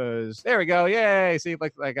page because there we go. Yay. See,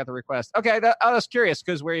 like I got the request. Okay. I was curious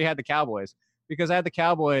because where you had the Cowboys, because I had the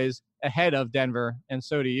Cowboys ahead of Denver and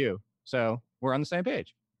so do you. So we're on the same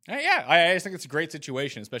page. Yeah, I just think it's a great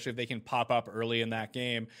situation, especially if they can pop up early in that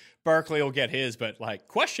game. Barkley will get his, but like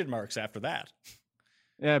question marks after that.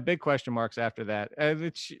 Yeah, big question marks after that.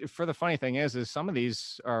 For the funny thing is some of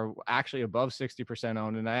these are actually above 60%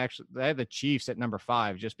 owned, and I have the Chiefs at number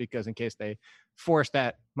 5 just because in case they force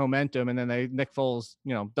that momentum, and then Nick Foles,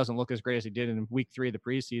 doesn't look as great as he did in week 3 of the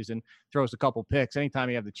preseason, throws a couple picks. Anytime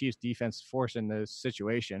you have the Chiefs defense forcing the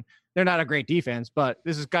situation, they're not a great defense, but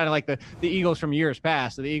this is kind of like the Eagles from years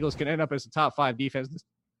past. So the Eagles can end up as a top 5 defense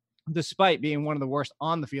despite being one of the worst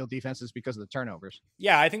on the field defenses because of the turnovers.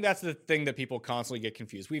 Yeah, I think that's the thing that people constantly get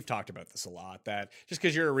confused. We've talked about this a lot, that just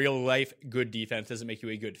because you're a real life good defense doesn't make you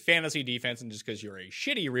a good fantasy defense. And just because you're a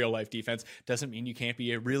shitty real life defense doesn't mean you can't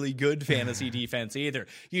be a really good fantasy defense either.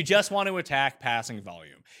 You just want to attack passing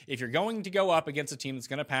volume. If you're going to go up against a team that's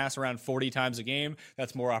going to pass around 40 times a game,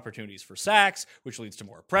 that's more opportunities for sacks, which leads to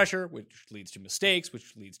more pressure, which leads to mistakes,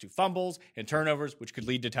 which leads to fumbles and turnovers, which could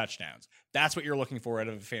lead to touchdowns. That's what you're looking for out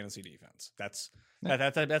of a fantasy defense. That's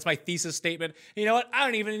my thesis statement. You know what? I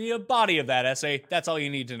don't even need a body of that essay. That's all you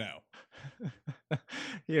need to know.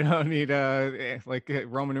 You don't need like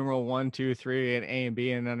Roman numeral 1, 2, 3, and A and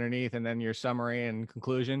B and underneath, and then your summary and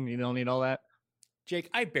conclusion. You don't need all that. Jake,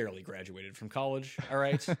 I barely graduated from college. All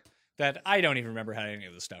right. That I don't even remember how any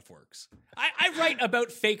of this stuff works. I write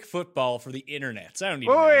about fake football for the internet. So I don't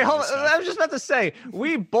even know. Wait, hold on. I was just about to say,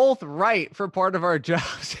 we both write for part of our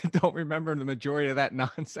jobs and don't remember the majority of that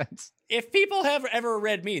nonsense. If people have ever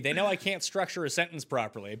read me, they know I can't structure a sentence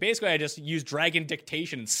properly. Basically, I just use Dragon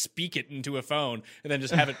Dictation and speak it into a phone and then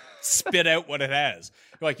just have it spit out what it has.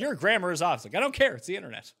 You're like, your grammar is off. It's like, I don't care. It's the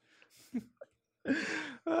internet.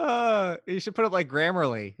 You should put it like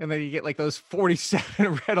Grammarly, and then you get like those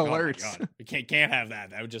 47 red alerts. Oh my God. You can't have that.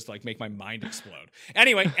 That would just like make my mind explode.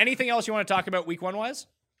 Anyway, anything else you want to talk about week 1 wise?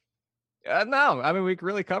 No, I mean, we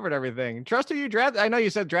really covered everything. Trust who you draft. I know you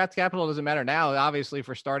said draft capital doesn't matter now, obviously,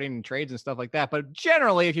 for starting trades and stuff like that. But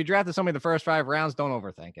generally, if you drafted somebody the first 5 rounds, don't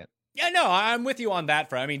overthink it. Yeah, no, I'm with you on that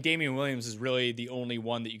front. I mean, Damian Williams is really the only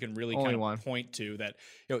one that you can really point to that,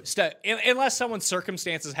 unless someone's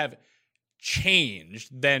circumstances have changed,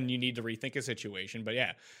 then you need to rethink a situation. But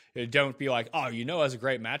yeah, don't be like, as a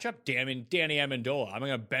great matchup, Danny Amendola, I'm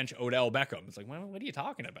going to bench Odell Beckham. It's like, well, what are you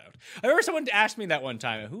talking about? I remember someone asked me that one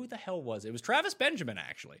time. Who the hell was it? It was Travis Benjamin,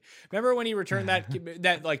 actually. Remember when he returned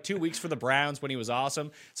that like 2 weeks for the Browns when he was awesome?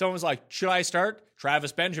 Someone was like, should I start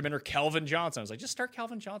Travis Benjamin or Kelvin Johnson? I was like, just start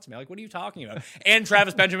Kelvin Johnson, man. Like, what are you talking about? And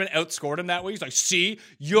Travis Benjamin outscored him that week. He's like, see,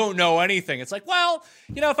 you don't know anything. It's like, well,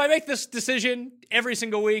 if I make this decision every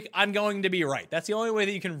single week, I'm going to be right. That's the only way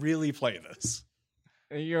that you can really play this.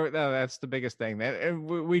 That's the biggest thing.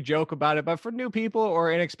 We joke about it, but for new people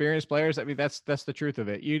or inexperienced players, I mean, that's the truth of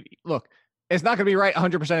it. You look, it's not going to be right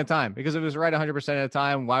 100% of the time, because if it was right 100% of the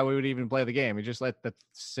time, why would we even play the game? We just let the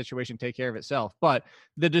situation take care of itself. But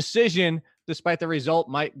the decision, despite the result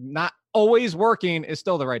might not always working, is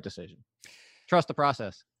still the right decision. Trust the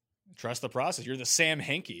process. Trust the process. You're the Sam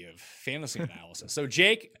Hinkie of fantasy analysis. So,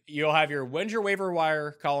 Jake, you'll have when's your waiver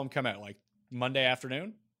wire column come out? Like Monday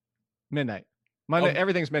afternoon? Midnight. Monday,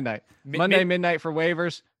 everything's midnight. Monday, midnight for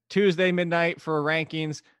waivers. Tuesday, midnight for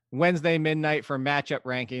rankings. Wednesday, midnight for matchup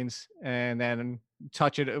rankings. And then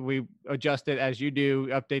we adjust it as you do,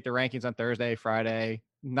 update the rankings on Thursday, Friday,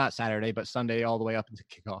 not Saturday, but Sunday all the way up into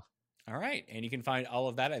kickoff. All right. And you can find all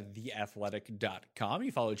of that at theathletic.com.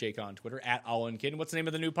 You follow Jake on Twitter at AllenKid. What's the name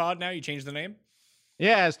of the new pod now? You changed the name?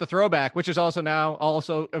 Yeah, it's the Throwback, which is also now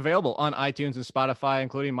available on iTunes and Spotify,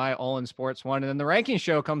 including my All In Sports one. And then the ranking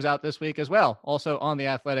show comes out this week as well, also on the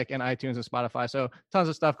Athletic and iTunes and Spotify. So tons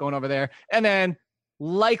of stuff going over there. And then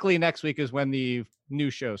likely next week is when the new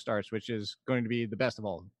show starts, which is going to be the best of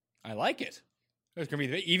all. I like it. It's going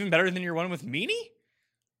to be even better than your one with Meanie?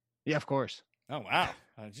 Yeah, of course. Oh, wow.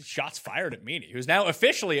 Just shots fired at Meanie, who's now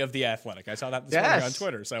officially of The Athletic. I saw that this morning on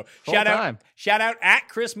Twitter. So shout out at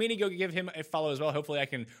Chris Meanie. Go give him a follow as well. Hopefully I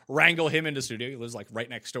can wrangle him into studio. He lives like right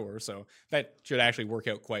next door. So that should actually work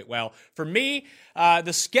out quite well. For me,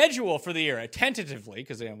 the schedule for the year, tentatively,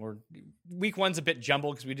 because week one's a bit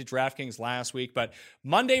jumbled because we did DraftKings last week, but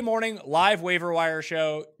Monday morning, live waiver wire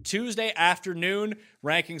show. Tuesday afternoon,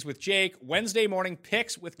 rankings with Jake. Wednesday morning,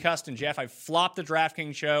 picks with Cust and Jeff. I flopped the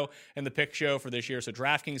DraftKings show and the pick show for this year. So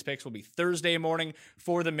DraftKings picks will be Thursday morning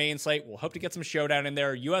for the main slate. We'll hope to get some showdown in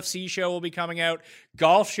there. UFC show will be coming out.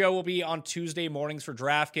 Golf show will be on Tuesday mornings for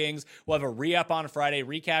DraftKings. We'll have a re-up on Friday,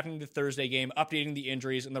 recapping the Thursday game, updating the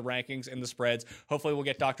injuries and the rankings and the spreads. Hopefully we'll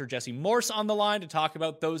get Dr. Jesse Morse on the line to talk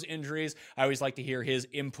about those injuries. I always like to hear his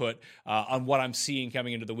input on what I'm seeing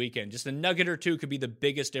coming into the weekend. Just a nugget or two could be the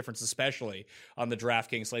biggest difference, especially on the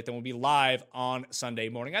DraftKings slate. Then we'll be live on Sunday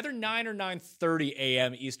morning, either 9 or 9:30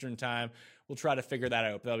 a.m. Eastern time. We'll try to figure that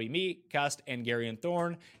out. That'll be me, Cust, and Gary and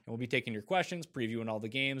Thorne, and we'll be taking your questions, previewing all the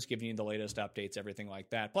games, giving you the latest updates, everything like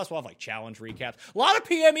that. Plus, we'll have challenge recaps. A lot of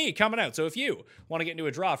PME coming out. So if you want to get into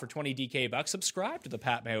a draw for 20 DK bucks, subscribe to the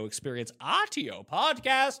Pat Mayo Experience audio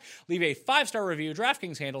podcast. Leave a 5-star review,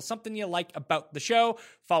 DraftKings handle, something you like about the show.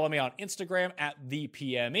 Follow me on Instagram at the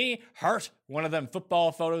PME. Heart one of them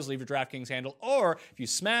football photos, leave your DraftKings handle. Or if you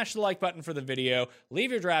smash the like button for the video,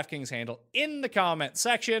 leave your DraftKings handle in the comment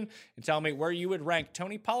section and tell me where you would rank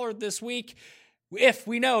Tony Pollard this week. If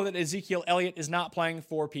we know that Ezekiel Elliott is not playing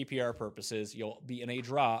for PPR purposes, you'll be in a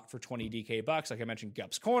draw for 20 DK bucks. Like I mentioned,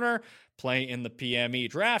 Gups Corner, play in the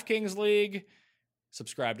PME DraftKings League,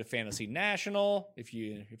 subscribe to Fantasy National. If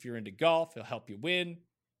you're into golf, it'll help you win.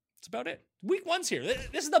 That's about it. Week one's here.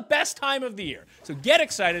 This is the best time of the year. So get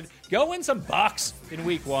excited. Go win some bucks in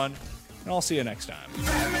week one. And I'll see you next time.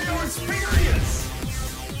 Pat Mayo Experience!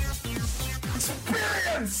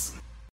 Experience!